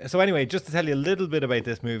anyway, just to tell you a little bit about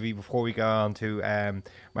this movie before we go on to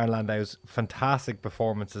Martin Landau's fantastic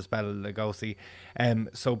performance as Bela Lugosi.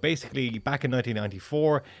 So basically, back in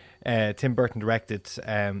 1994, Tim Burton directed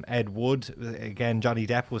Ed Wood. Again, Johnny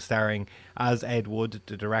Depp was starring as Ed Wood,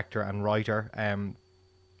 the director and writer.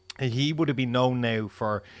 He would have been known now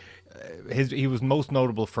for he was most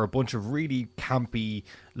notable for a bunch of really campy,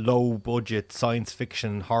 low-budget science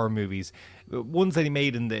fiction horror movies. Ones that he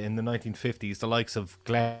made in the 1950s, the likes of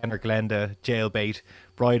Glen or Glenda, Jailbait,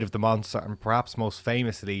 Bride of the Monster, and perhaps most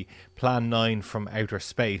famously, Plan 9 from Outer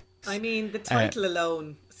Space. I mean, the title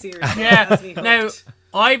alone, seriously. Yeah, now,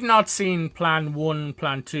 I've not seen Plan 1,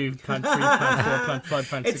 Plan 2, Plan 3, Plan 4, Plan 5,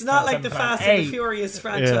 Plan 6, It's not Plan like 7, the Plan Fast 8. and the Furious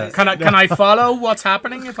franchise. Yeah. Can I follow what's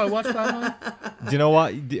happening if I watch Plan 9? Do you know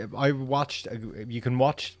what? You can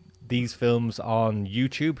watch these films on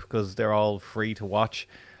YouTube because they're all free to watch.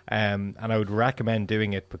 And I would recommend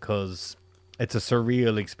doing it because it's a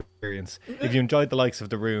surreal experience. If you enjoyed the likes of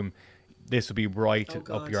The Room, this would be right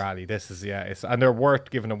up your alley. This is, and they're worth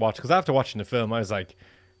giving a watch. Because after watching the film, I was like,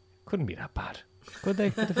 couldn't be that bad. Could they?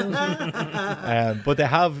 Could the film but they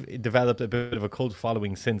have developed a bit of a cult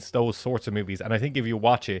following since those sorts of movies. And I think if you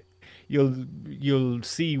watch it, you'll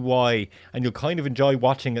see why, and you'll kind of enjoy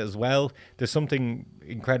watching it as well. There's something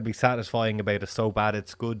incredibly satisfying about a so bad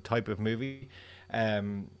it's good type of movie.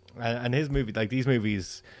 And his movie, like these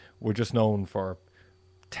movies, were just known for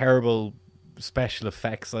terrible special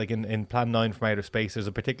effects. Like in Plan 9 from Outer Space, there's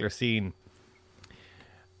a particular scene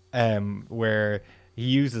where he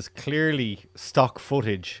uses clearly stock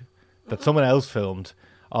footage that someone else filmed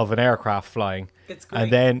of an aircraft flying. It's great.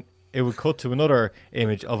 And then it would cut to another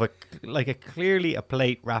image of clearly a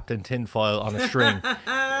plate wrapped in tinfoil on a string.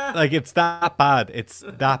 Like, it's that bad. It's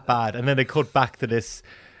that bad. And then they cut back to this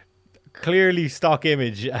clearly stock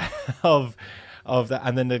image of that,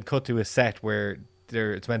 and then they'd cut to a set where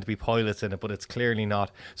it's meant to be pilots in it, but it's clearly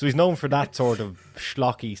not. So he's known for that sort of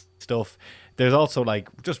schlocky stuff. There's also like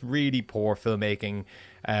just really poor filmmaking.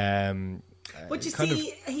 But you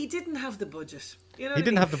see, he didn't have the budget. You know, he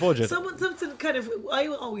didn't have the budget. Something kind of. I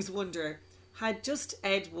always wonder, had just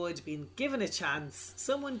Ed Wood been given a chance,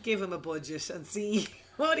 someone give him a budget and see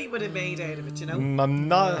what he would have made out of it, you know? I'm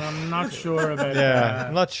not sure about that. Yeah,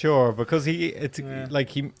 I'm not sure because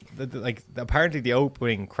apparently the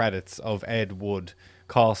opening credits of Ed Wood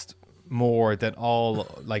cost more than all,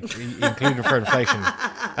 including for inflation,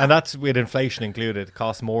 and that's with inflation included,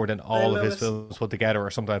 cost more than all of his films put together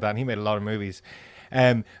or something like that. And he made a lot of movies.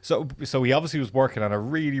 So he obviously was working on a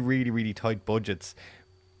really, really, really tight budgets.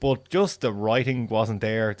 but just the writing wasn't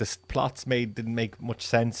there. The plots didn't make much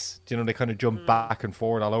sense. You know, they kind of jumped back and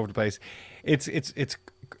forward all over the place.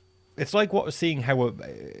 It's like seeing how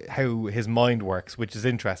his mind works, which is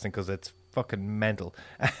interesting because it's fucking mental.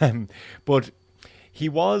 But he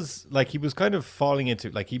was kind of falling into,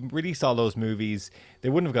 like, he released all those movies. They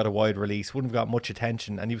wouldn't have got a wide release, wouldn't have got much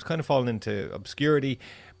attention, and he was kind of falling into obscurity.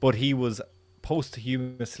 But he was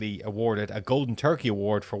posthumously awarded a Golden Turkey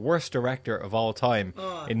Award for Worst Director of All Time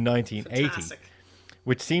in 1980. Fantastic.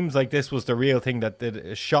 Which seems like this was the real thing that did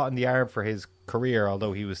a shot in the arm for his career,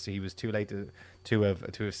 although he was too late to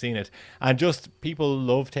have seen it. And just people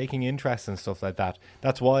love taking interest in stuff like that.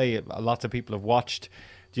 That's why lots of people have watched,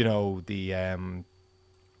 you know, the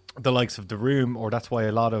likes of The Room, or that's why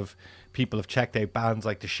a lot of people have checked out bands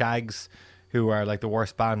like the Shags, who are like the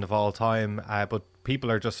worst band of all time. But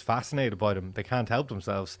people are just fascinated by them. They can't help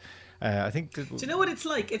themselves. I think. Do you know what it's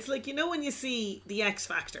like? It's like, you know, when you see the X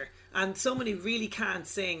Factor and somebody really can't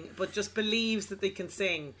sing but just believes that they can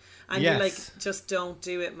sing, and you're like, just don't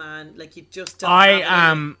do it, man. Like, you just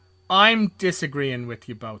don't. I'm disagreeing with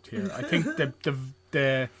you both here. I think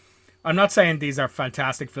the I'm not saying these are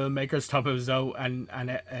fantastic filmmakers, Tommy Wiseau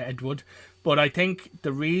and Ed Wood, but I think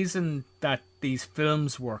the reason that these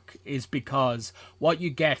films work is because what you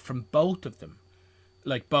get from both of them,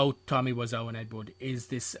 like both Tommy Wiseau and Ed Wood, is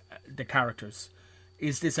the characters,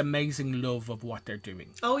 is this amazing love of what they're doing.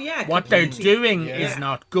 Oh yeah, what they're doing is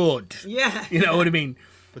not good. Yeah, you know what I mean.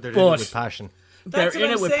 But they're in it with passion. They're in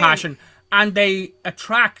it with passion, and they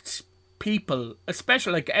attract people,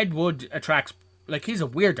 especially like Ed Wood attracts. Like, he's a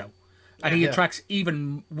weirdo, and he attracts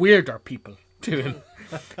even weirder people to him.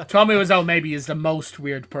 Tommy Wiseau maybe is the most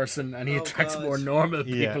weird person, and he attracts more normal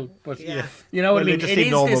people. But you know what I mean? They just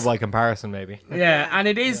seem normal by comparison, maybe. Yeah, and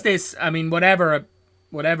it is this. I mean, whatever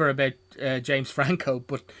about James Franco,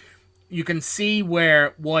 but you can see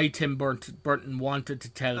why Tim Burton wanted to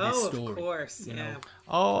tell this story. Oh, of course, you know?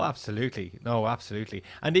 Oh, absolutely. No, absolutely.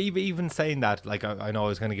 And even saying that, like, I know I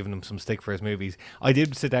was kind of giving him some stick for his movies. I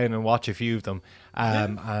did sit down and watch a few of them.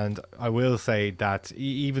 And I will say that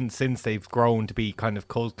even since they've grown to be kind of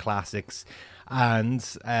cult classics, and,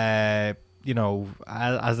 you know,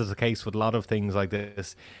 as is the case with a lot of things like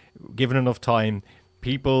this, given enough time,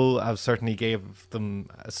 people have certainly gave them,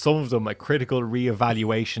 some of them, a critical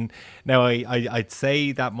reevaluation. Now, I'd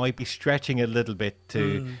say that might be stretching a little bit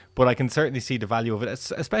but I can certainly see the value of it,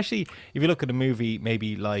 especially if you look at a movie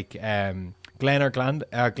maybe like Glen or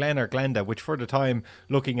Glenda, which for the time,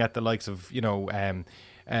 looking at the likes of, you know,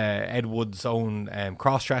 Ed Wood's own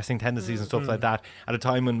cross-dressing tendencies and stuff like that, at a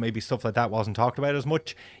time when maybe stuff like that wasn't talked about as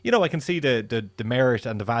much, you know, I can see the merit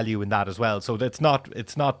and the value in that as well. So it's not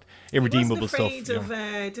irredeemable stuff. He wasn't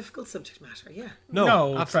afraid of difficult subject matter,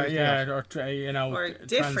 No, absolutely not. or you know, or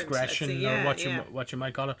transgression, or what you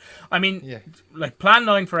might call it. I mean, like Plan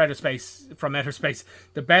 9 from Outer Space.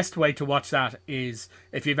 The best way to watch that is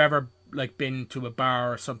if you've ever like been to a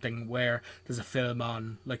bar or something where there's a film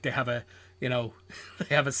on, like they have a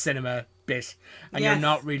cinema bit, and you're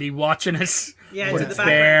not really watching it, but it's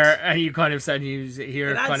there, and you kind of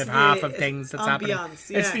hear kind of half of things that's happening.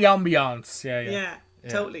 It's the ambiance, yeah,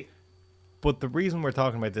 totally. But the reason we're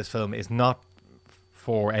talking about this film is not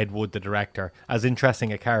for Ed Wood, the director, as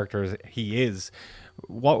interesting a character as he is.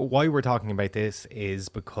 Why we're talking about this is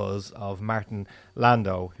because of Martin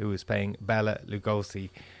Landau, who is playing Bela Lugosi,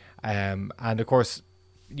 and of course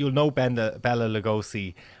you'll know Bela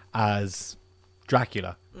Lugosi as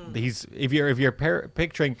Dracula. He's if you're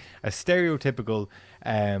picturing a stereotypical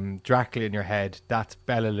Dracula in your head, that's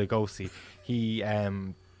Bela Lugosi. He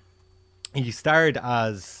starred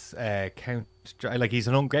as Count, like, he's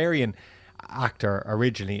an Hungarian actor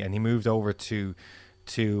originally, and he moved over to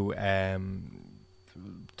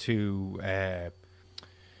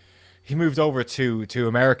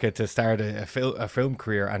America to start a film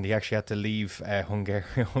career, and he actually had to leave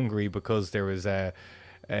Hungary because there was a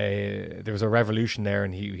revolution there,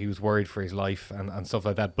 and he was worried for his life and stuff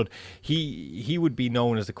like that. But he would be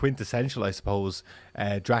known as the quintessential, I suppose,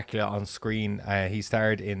 Dracula on screen. He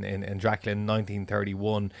starred in Dracula in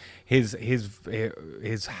 1931. His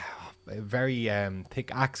very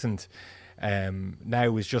thick accent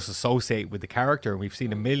now is just associated with the character. We've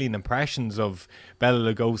seen a million impressions of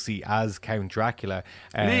Bela Lugosi as Count Dracula.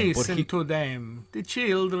 Listen to them, the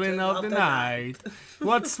children of the night.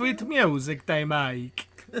 What sweet music they make.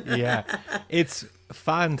 Yeah, it's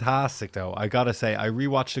fantastic though. I gotta say, I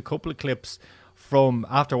rewatched a couple of clips from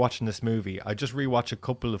after watching this movie. I just rewatched a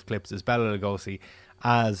couple of clips as Bela Lugosi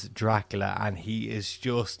as Dracula, and he is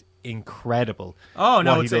just incredible. Oh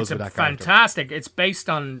no, it's fantastic. It's based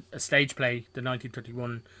on a stage play, the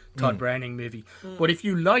 1931 Todd Browning movie. But if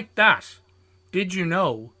you like that, did you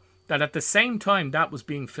know that at the same time that was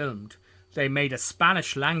being filmed, they made a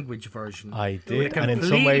Spanish language version? I With did, a and in some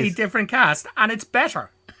completely ways, different cast, and it's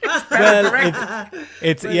better.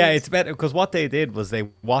 it's better because what they did was they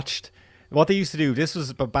watched. What they used to do, this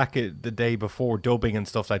was back the day before dubbing and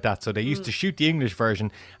stuff like that. So they used to shoot the English version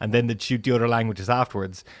and then they'd shoot the other languages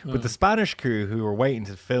afterwards. But the Spanish crew who were waiting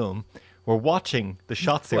to film were watching the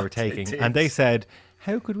shots they were taking, and they said,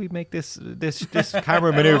 how could we make this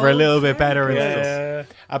camera maneuver a little bit better? And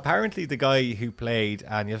stuff. Apparently the guy who played,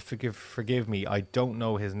 and you'll forgive me, I don't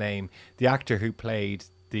know his name, the actor who played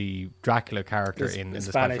the Dracula character in the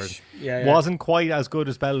Spanish version wasn't quite as good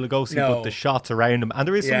as Bela Lugosi, but the shots around him, and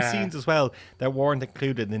there is some scenes as well that weren't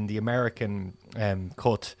included in the American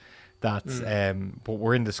cut that but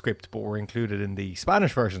were in the script but were included in the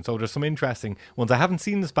Spanish version. So there's some interesting ones. I haven't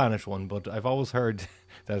seen the Spanish one, but I've always heard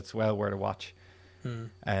that it's well worth a watch,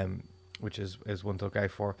 which is one to look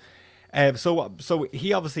out for. So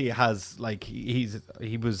he obviously has, like, he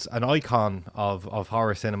was an icon of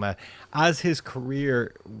horror cinema. As his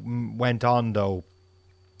career went on, though,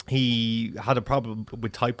 he had a problem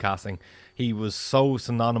with typecasting. He was so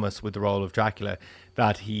synonymous with the role of Dracula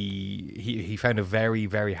that he found it very,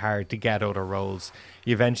 very hard to get other roles.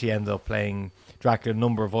 He eventually ended up playing Dracula a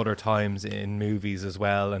number of other times in movies as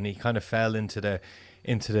well, and he kind of fell into the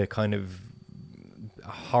kind of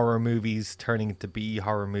horror movies turning into B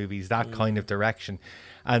horror movies, that kind of direction.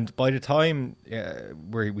 And by the time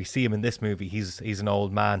where we see him in this movie, he's an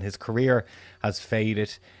old man. His career has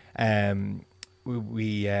faded. When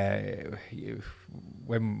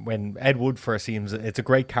Ed Wood first seems, it's a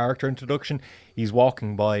great character introduction. He's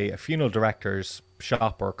walking by a funeral director's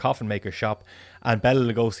shop or coffin maker's shop, and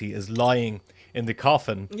Bela Lugosi is lying in the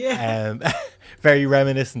coffin, very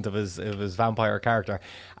reminiscent of his vampire character.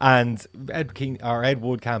 And Ed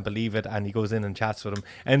Wood can't believe it, and he goes in and chats with him.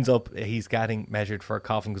 Ends up he's getting measured for a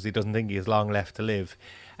coffin because he doesn't think he has long left to live.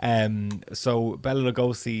 So Bela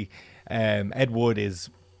Lugosi, Ed Wood is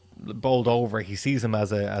bowled over. He sees him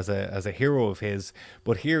as a hero of his,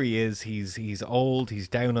 but here he is. He's old. He's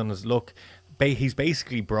down on his luck. He's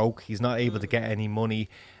basically broke. He's not able to get any money.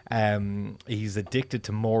 He's addicted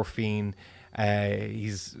to morphine.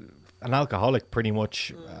 He's an alcoholic pretty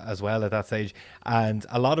much as well at that stage, and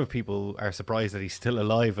a lot of people are surprised that he's still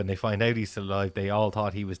alive. When they find out he's still alive, they all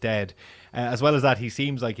thought he was dead. As well as that, he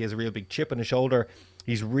seems like he has a real big chip on his shoulder.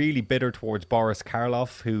 He's really bitter towards Boris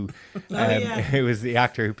Karloff, who is the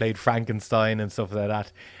actor who played Frankenstein and stuff like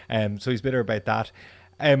that. So he's bitter about that.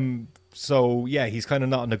 So yeah, he's kind of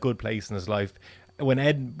not in a good place in his life. When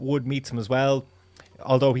Ed Wood meets him as well,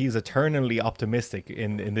 although he's eternally optimistic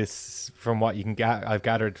in this, from what you can I've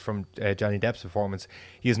gathered from Johnny Depp's performance,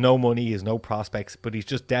 he has no money, he has no prospects, but he's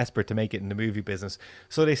just desperate to make it in the movie business.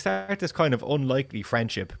 So they start this kind of unlikely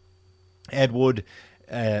friendship. Ed Wood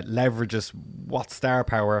leverages what star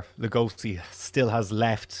power Lugosi still has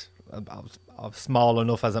left, small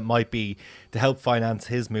enough as it might be, to help finance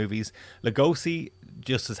his movies. Lugosi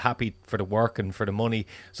just as happy for the work and for the money,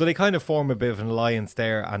 so they kind of form a bit of an alliance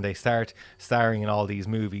there, and they start starring in all these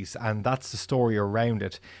movies, and that's the story around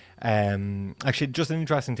it. Actually, just an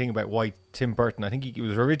interesting thing about why Tim Burton, I think he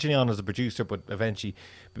was originally on as a producer but eventually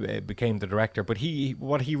became the director, but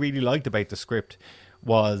what he really liked about the script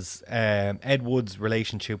was Ed Wood's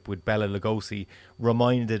relationship with Bela Lugosi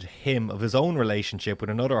reminded him of his own relationship with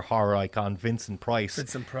another horror icon, Vincent Price.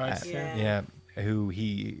 Who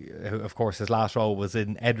of course, his last role was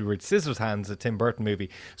in Edward Scissorhands, a Tim Burton movie.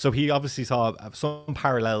 So he obviously saw some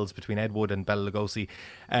parallels between Ed Wood and Bela Lugosi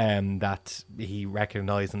that he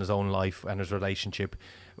recognised in his own life and his relationship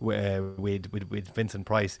with Vincent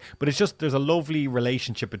Price. But it's just, there's a lovely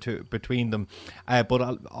relationship between them.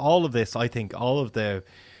 But all of this, I think, all of the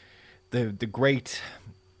great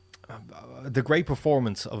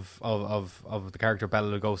performance of the character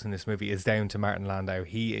Bela Lugosi in this movie is down to Martin Landau.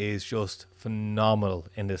 He is just phenomenal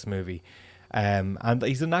in this movie, and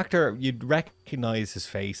he's an actor you'd recognise his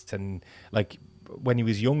face. And like when he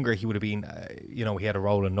was younger, he would have been, he had a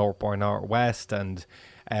role in North by Northwest, and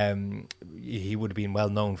he would have been well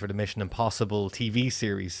known for the Mission Impossible TV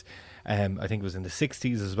series. I think it was in the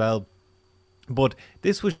 60s as well. But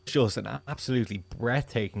this was just an absolutely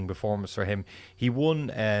breathtaking performance for him. He won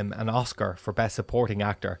an Oscar for Best Supporting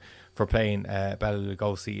Actor for playing Bela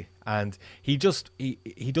Lugosi, and he does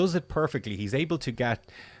it perfectly. He's able to get...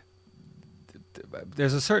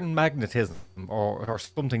 There's a certain magnetism or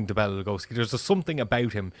something to Bela Lugosi. There's something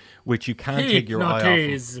about him which you can't take your eye off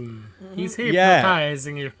him. He's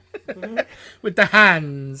hypnotizing you. with the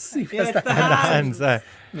hands. Yes, the hands.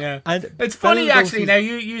 Yeah, And it's funny Bela actually. Lugosi's- Now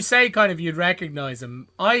you say kind of you'd recognise him.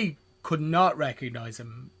 I could not recognise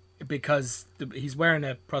him because he's wearing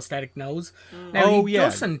a prosthetic nose. Now he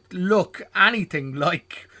doesn't look anything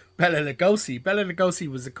like Bela Lugosi. Bela Lugosi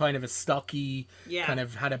was a kind of a stocky, kind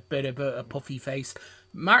of had a bit of a puffy face.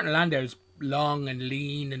 Martin Landau's long and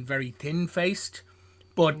lean and very thin faced,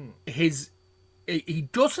 but he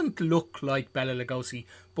doesn't look like Bela Lugosi,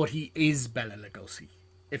 but he is Bela Lugosi,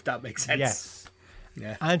 if that makes sense. Yes.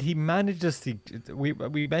 Yeah. And he manages to,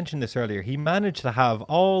 we mentioned this earlier, he managed to have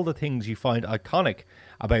all the things you find iconic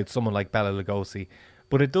about someone like Bela Lugosi,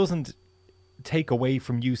 but it doesn't take away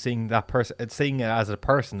from you seeing that person, seeing it as a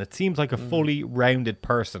person. It seems like a fully rounded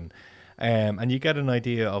person. And you get an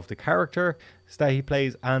idea of the character that he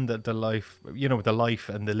plays and the life, the life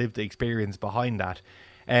and the lived experience behind that.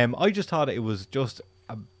 I just thought it was just,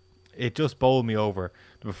 it just bowled me over,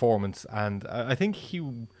 the performance. And I think he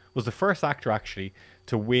was the first actor actually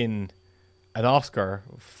to win an Oscar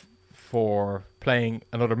for playing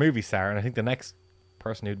another movie star. And I think the next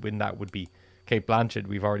person who'd win that would be Cate Blanchett.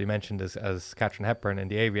 We've already mentioned as Katharine Hepburn in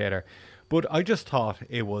The Aviator. But I just thought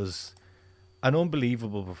it was an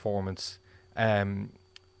unbelievable performance.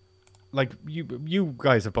 Like you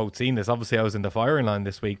guys have both seen this. Obviously, I was in the firing line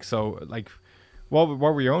this week. So, like, what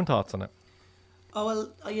were your own thoughts on it? Oh,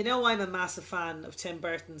 well, I'm a massive fan of Tim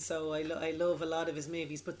Burton, so I love a lot of his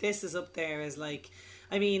movies. But this is up there as like,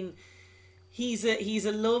 I mean, he's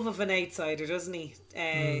a love of an outsider, doesn't he?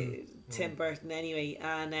 Tim Burton, anyway.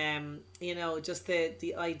 And just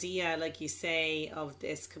the idea, like you say, of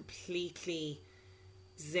this completely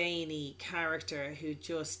zany character who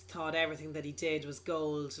just thought everything that he did was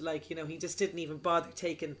gold. Like, he just didn't even bother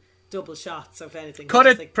taking double shots of anything. Cut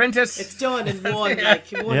it, like, print it. It's done in one, like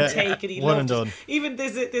one take, and he one loved and done. it. Even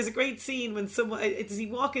there's a great scene when does he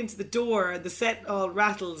walk into the door and the set all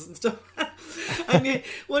rattles and stuff, and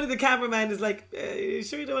one of the cameramen is like, "You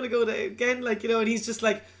sure you don't want to go to again?" Like, and he's just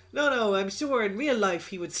like, No, I'm sure in real life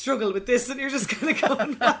he would struggle with this, and you're just kind of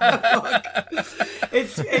going, what the fuck?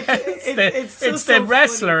 It's the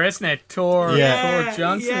wrestler, funny. Isn't it? Tor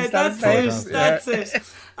Johnson. Yeah, that's it.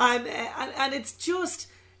 And it's just,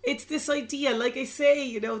 it's this idea, like I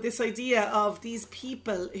say, this idea of these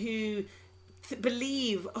people who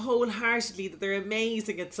believe wholeheartedly that they're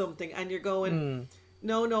amazing at something, and you're going,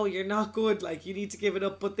 no, you're not good. Like, you need to give it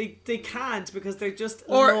up, but they can't because they're just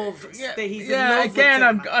love. He's in love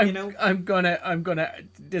again, with them, I'm gonna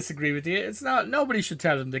disagree with you. It's not, nobody should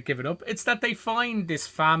tell them to give it up. It's that they find this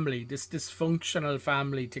family, this dysfunctional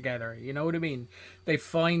family together. You know what I mean? They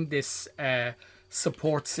find this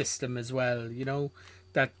support system as well.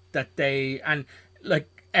 That they, and like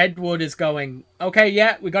Ed Wood is going, okay,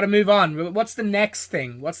 yeah, we got to move on. What's the next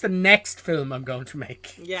thing? What's the next film I'm going to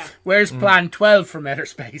make? Yeah. Where's Plan 12 from Outer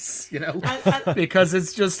Space? Because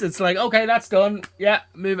it's like, okay, that's done. Yeah,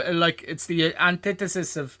 move it. Like, it's the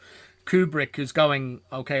antithesis of Kubrick, who's going,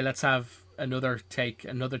 okay, let's have another take,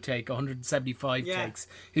 175 takes.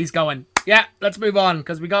 He's going, yeah, let's move on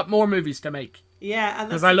because we got more movies to make. Yeah,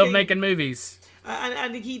 because I love making movies.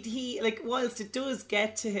 And he like, whilst it does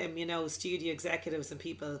get to him, studio executives and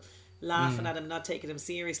people laughing at him, not taking him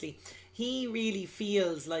seriously, he really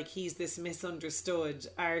feels like he's this misunderstood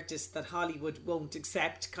artist that Hollywood won't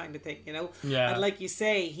accept, kind of thing, Yeah. And like you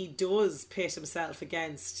say, he does pit himself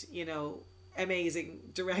against, amazing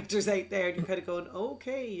directors out there, and you're kind of going,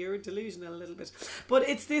 okay, you're delusional a little bit. But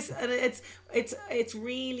it's this, and it's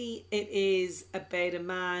really, it is about a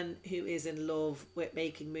man who is in love with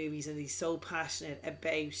making movies, and he's so passionate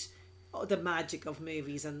about the magic of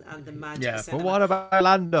movies and the magic of cinema. But what about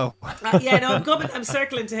Lando? I'm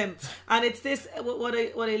circling to him, and it's this, what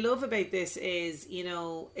I love about this is,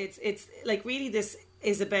 it's like, really this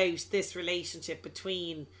is about this relationship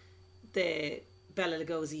between the Bela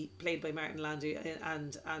Lugosi, played by Martin Landau,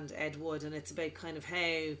 and Ed Wood, and it's about kind of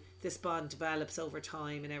how this bond develops over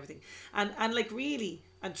time and everything, and like, really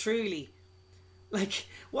and truly, like,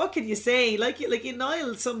 what can you say? Like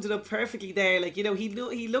Niall summed it up perfectly there. Like,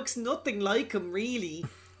 he looks nothing like him, really,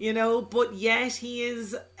 but yet he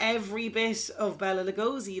is every bit of Bela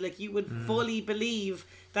Lugosi. Like, you would fully believe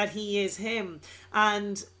that he is him.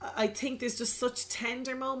 And I think there's just such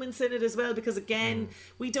tender moments in it as well, because again,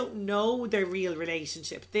 we don't know their real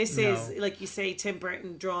relationship. This is, like you say, Tim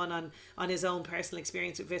Burton drawn on his own personal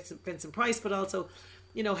experience with Vincent Price, but also,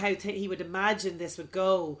 how he would imagine this would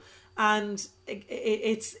go. And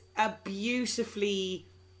it's a beautifully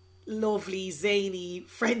lovely, zany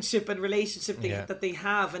friendship and relationship that they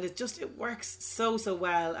have, and it works so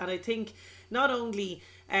well. And I think not only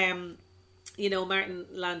Martin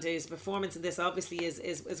Landau's performance in this obviously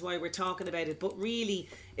is why we're talking about it, but really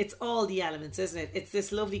it's all the elements, isn't it? It's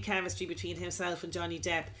this lovely chemistry between himself and Johnny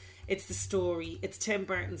Depp. It's the story. It's Tim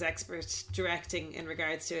Burton's expert directing in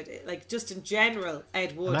regards to it. Like, just in general,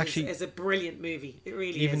 Ed Wood is a brilliant movie. It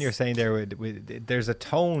really even is. You're saying there, there's a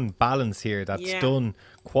tone balance here that's done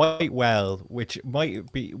quite well, which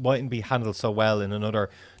mightn't be handled so well in another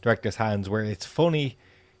director's hands, where it's funny,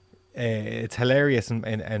 it's hilarious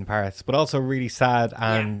in parts, but also really sad,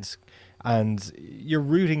 and you're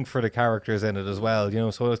rooting for the characters in it as well.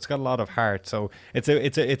 So it's got a lot of heart. So it's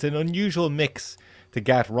an unusual mix to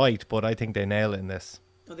get right, but I think they nail it in this.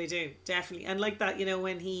 Oh, they do, definitely. And like that,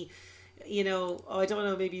 when he, I don't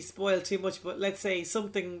know, maybe spoil too much, but let's say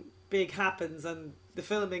something big happens and the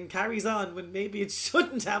filming carries on when maybe it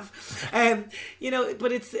shouldn't have,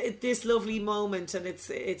 but it's this lovely moment, and it's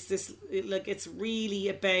this, like, it's really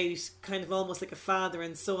about kind of almost like a father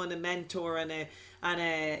and son, a mentor, and a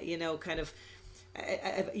kind of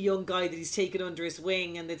a young guy that he's taken under his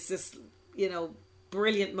wing, and it's this,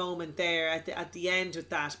 brilliant moment there at the end with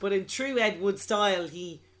that. But in true Ed Wood style,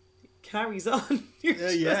 he carries on.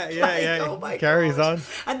 Oh my carries God. On,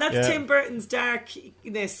 and that's Tim Burton's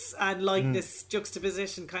darkness and lightness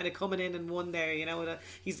juxtaposition kind of coming in one there.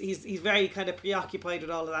 He's very kind of preoccupied with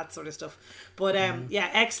all of that sort of stuff. But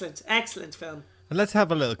excellent film. And let's have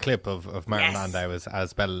a little clip of Martin Landau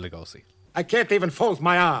as Bela Lugosi. I can't even fold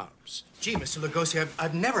my arms. Gee, Mr. Lugosi,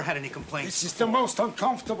 I've never had any complaints. This is the most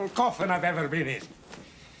uncomfortable coffin I've ever been in.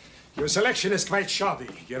 Your selection is quite shoddy.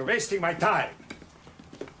 You're wasting my time.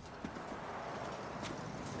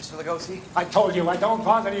 Mr. Lugosi? I told you I don't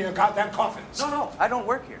want any of your goddamn coffins. No, I don't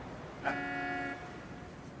work here.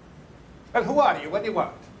 Well, who are you? What do you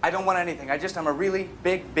want? I don't want anything. I'm a really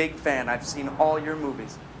big fan. I've seen all your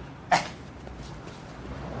movies.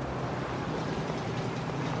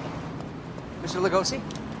 Mr. Lugosi,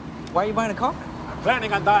 why are you buying a coffin? I'm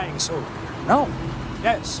planning on dying soon. No.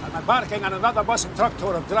 Yes, I'm embarking on another bus and truck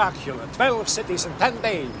tour of Dracula. 12 cities in 10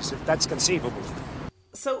 days, if that's conceivable.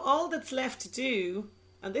 So all that's left to do,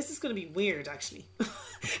 and this is going to be weird actually,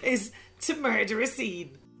 is to murder a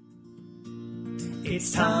scene.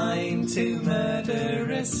 It's time to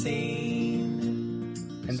murder a scene.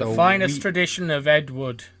 In the finest tradition of Ed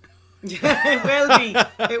Wood.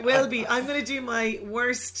 It will be. I'm going to do my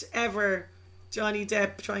worst ever Johnny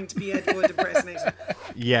Depp trying to be Ed Wood impersonation.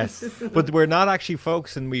 Yes, but we're not actually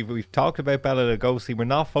focusing. We've talked about Bela Lugosi. We're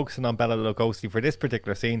not focusing on Bela Lugosi for this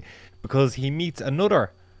particular scene because he meets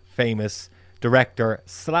another famous director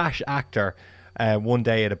 / actor one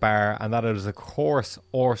day at a bar, and that is, of course,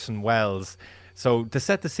 Orson Welles. So to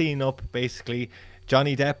set the scene up, basically,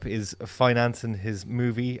 Johnny Depp is financing his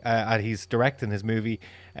movie, and he's directing his movie,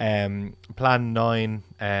 Plan 9.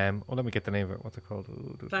 Let me get the name of it. What's it called?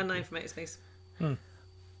 Plan 9 from Outer Space.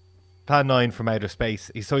 Plan 9 from Outer Space.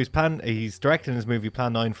 He's directing his movie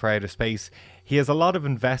Plan 9 for Outer Space. He has a lot of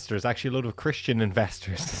investors, actually a lot of Christian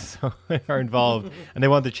investors are involved, and they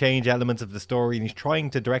want to change elements of the story, and he's trying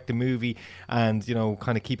to direct the movie and,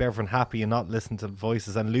 kind of keep everyone happy and not listen to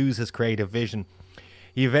voices and lose his creative vision.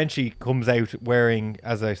 He eventually comes out wearing,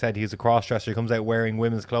 as I said, he's a cross-dresser. He comes out wearing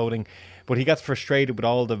women's clothing, but he gets frustrated with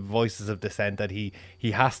all the voices of dissent that he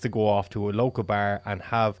has to go off to a local bar and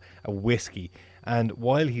have a whiskey. And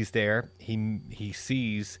while he's there, he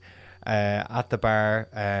sees at the bar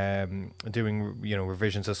doing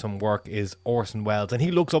revisions of some work is Orson Welles, and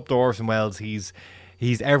he looks up to Orson Welles. He's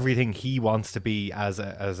everything he wants to be as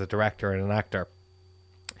a director and an actor.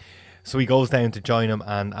 So he goes down to join him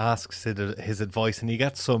and asks his advice, and he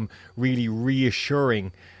gets some really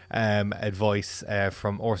reassuring advice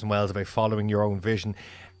from Orson Welles about following your own vision.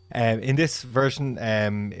 In this version,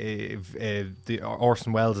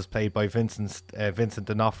 Orson Welles is played by Vincent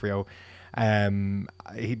D'Onofrio.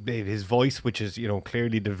 His voice, which is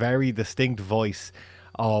clearly the very distinct voice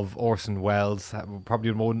of Orson Welles, probably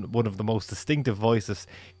one of the most distinctive voices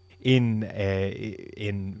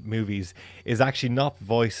in movies, is actually not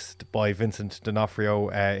voiced by Vincent D'Onofrio.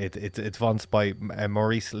 It's voiced by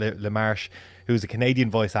Maurice LaMarche, who's a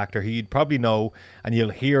Canadian voice actor who you'd probably know, and you'll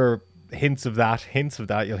hear hints of that.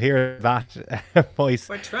 You'll hear that voice.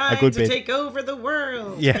 We're trying to take over the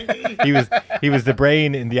world. Yeah, he was the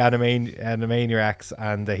brain in the Animaniacs,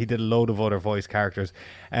 and he did a load of other voice characters.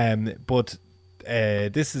 But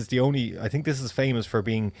this is I think this is famous for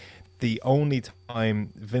being the only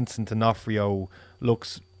time Vincent D'Onofrio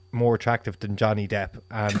looks more attractive than Johnny Depp,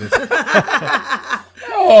 and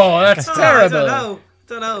oh, that's terrible. I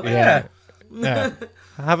don't know. Yeah.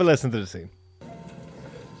 Have a listen to the scene.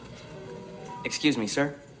 Excuse me,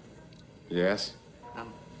 sir. Yes?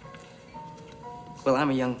 Well,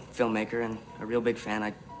 I'm a young filmmaker and a real big fan.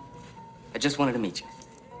 I just wanted to meet you.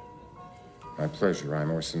 My pleasure.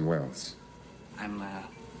 I'm Orson Welles. I'm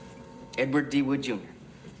Edward D. Wood Jr.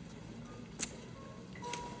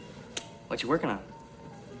 What you working on?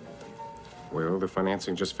 Well, the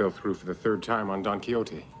financing just fell through for the third time on Don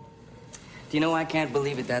Quixote. Do you know, I can't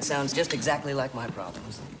believe it. That sounds just exactly like my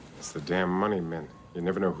problems. It's the damn money men. You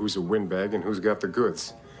never know who's a windbag and who's got the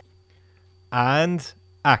goods. And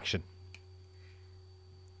action.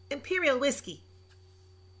 Imperial whiskey.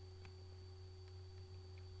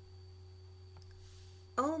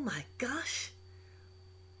 Oh my gosh.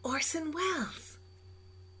 Orson Welles.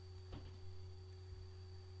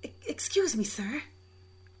 Excuse me, sir.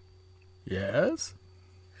 Yes?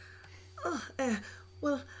 Oh,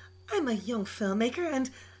 well, I'm a young filmmaker and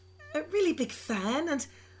a really big fan, and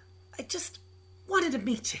I just wanted to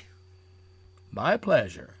meet you. My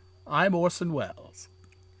pleasure. I'm Orson Welles.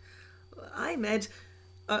 I'm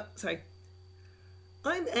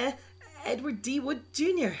Edward D. Wood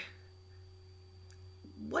Jr.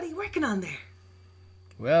 What are you working on there?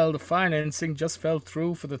 Well, the financing just fell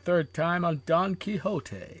through for the third time on Don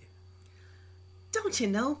Quixote. Don't you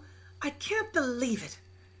know? I can't believe it.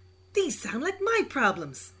 These sound like my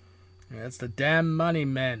problems. That's the damn money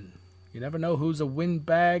men. You never know who's a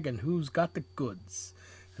windbag and who's got the goods.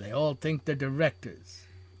 They all think they're directors.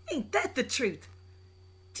 Ain't that the truth?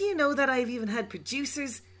 Do you know that I've even had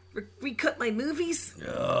producers recut my movies?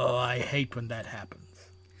 Oh, I hate when that happens.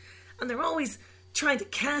 And they're always trying to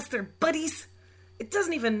cast their buddies. It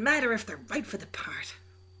doesn't even matter if they're right for the part.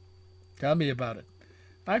 Tell me about it.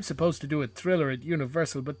 I'm supposed to do a thriller at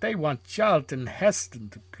Universal, but they want Charlton Heston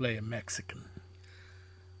to play a Mexican.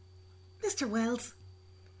 Mr. Welles,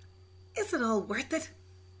 is it all worth it?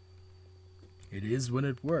 It is when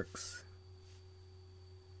it works.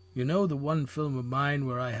 You know the one film of mine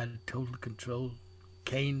where I had total control?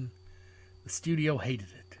 Kane? The studio hated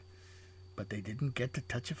it, but they didn't get to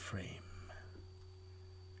touch a frame.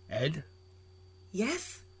 Ed?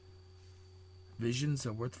 Yes? Visions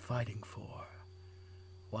are worth fighting for.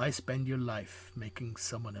 Why spend your life making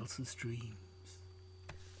someone else's dreams?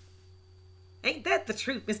 Ain't that the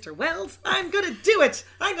truth, Mr. Welles? I'm gonna do it!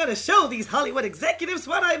 I'm gonna show these Hollywood executives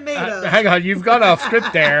what I'm made of! Hang on, you've gone off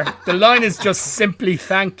script there. The line is just simply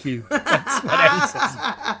thank you. That's what Ed says.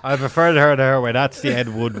 I prefer her to her way. That's the Ed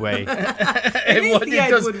Wood way. Ed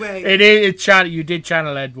Wood way. You did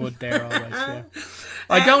channel Ed Wood there always, yeah.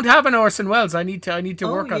 I don't have an Orson Welles. I need to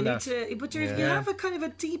work on that. But you have a kind of a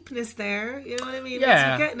deepness there. You know what I mean?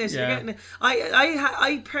 Yeah, you're getting it. You're getting it.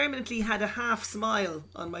 I permanently had a half smile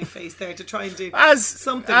on my face there to try and do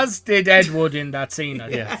something. As did Ed Wood in that scene.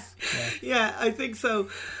 Yeah, I think so.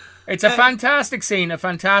 It's a fantastic scene, a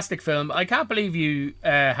fantastic film. I can't believe you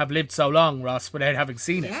have lived so long, Ross, without having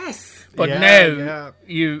seen it. Yes. But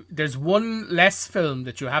there's one less film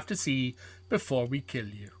that you have to see before we kill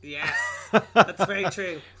you. Yes, that's very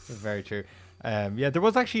true. Very true. There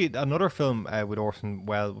was actually another film with Orson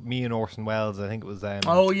Welles, me and Orson Welles. I think it was.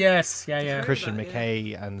 Oh yes, yeah. Christian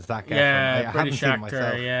McKay and Zac Efron. Yeah, I British haven't actor. seen it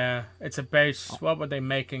myself. Yeah, it's about what were they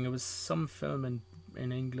making? It was some film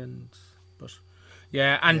in England, but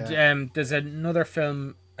yeah, and there's another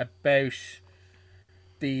film about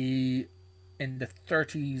in the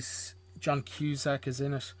 30s. John Cusack is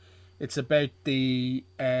in it. It's about there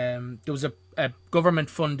was a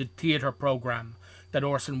government-funded theatre program that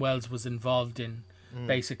Orson Welles was involved in,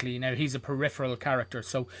 basically. Now, he's a peripheral character,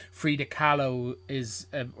 so Frida Kahlo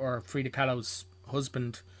or Frida Kahlo's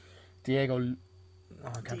husband, Diego...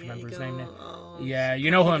 I can't remember his name now. Yeah, you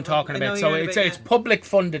know who I'm talking about. So it's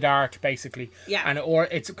public-funded art, basically. Yeah. And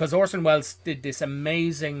it's because Orson Welles did this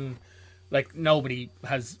amazing... Like, nobody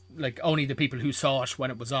has... Like, only the people who saw it when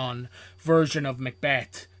it was on, version of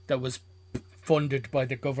Macbeth that was funded by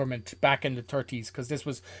the government back in the 30s, because this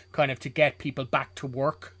was kind of to get people back to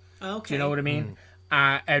work. Okay. Do you know what I mean?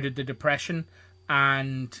 Out of the Depression.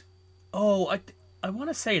 And, I want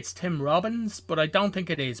to say it's Tim Robbins, but I don't think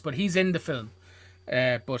it is. But he's in the film.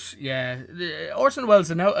 But, yeah, Orson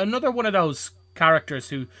Welles is another one of those characters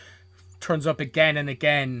who turns up again and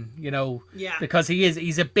again, you know, because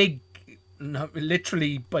he's a big...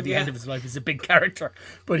 literally by the end of his life he's a big character,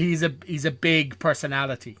 but he's a big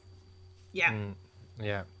personality.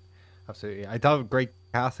 Yeah, absolutely. I thought great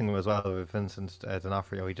casting as well with Vincent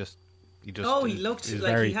D'Onofrio. He looked like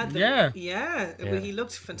very, he had the he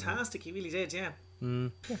looked fantastic. He really did.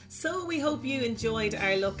 So we hope you enjoyed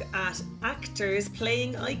our look at actors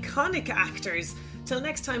playing iconic actors. Till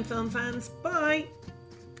next time, film fans, bye.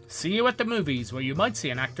 See you at the movies, where you might see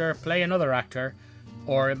an actor play another actor.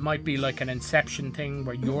 Or it might be like an Inception thing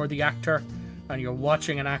where you're the actor and you're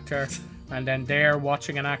watching an actor And then they're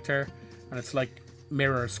watching an actor, and it's like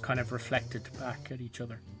mirrors kind of reflected back at each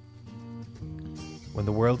other. When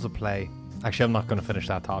the world's a play. Actually, I'm not going to finish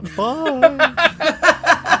that thought. Bye.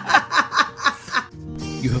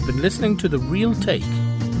 You have been listening to The Real Take,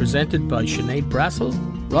 presented by Sinead Brassel,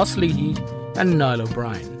 Ross Leahy, and Niall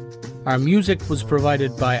O'Brien. Our music was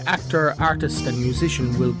provided by actor, artist, and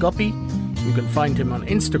musician Will Guppy. You can find him on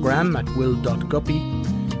Instagram at will.guppy.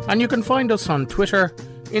 And you can find us on Twitter,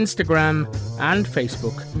 Instagram, and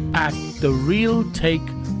Facebook at The Real Take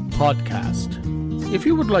Podcast. If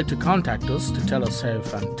you would like to contact us to tell us how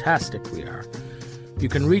fantastic we are, you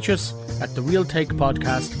can reach us at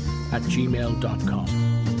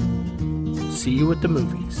therealtakepodcast@gmail.com. See you at the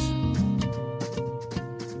movies.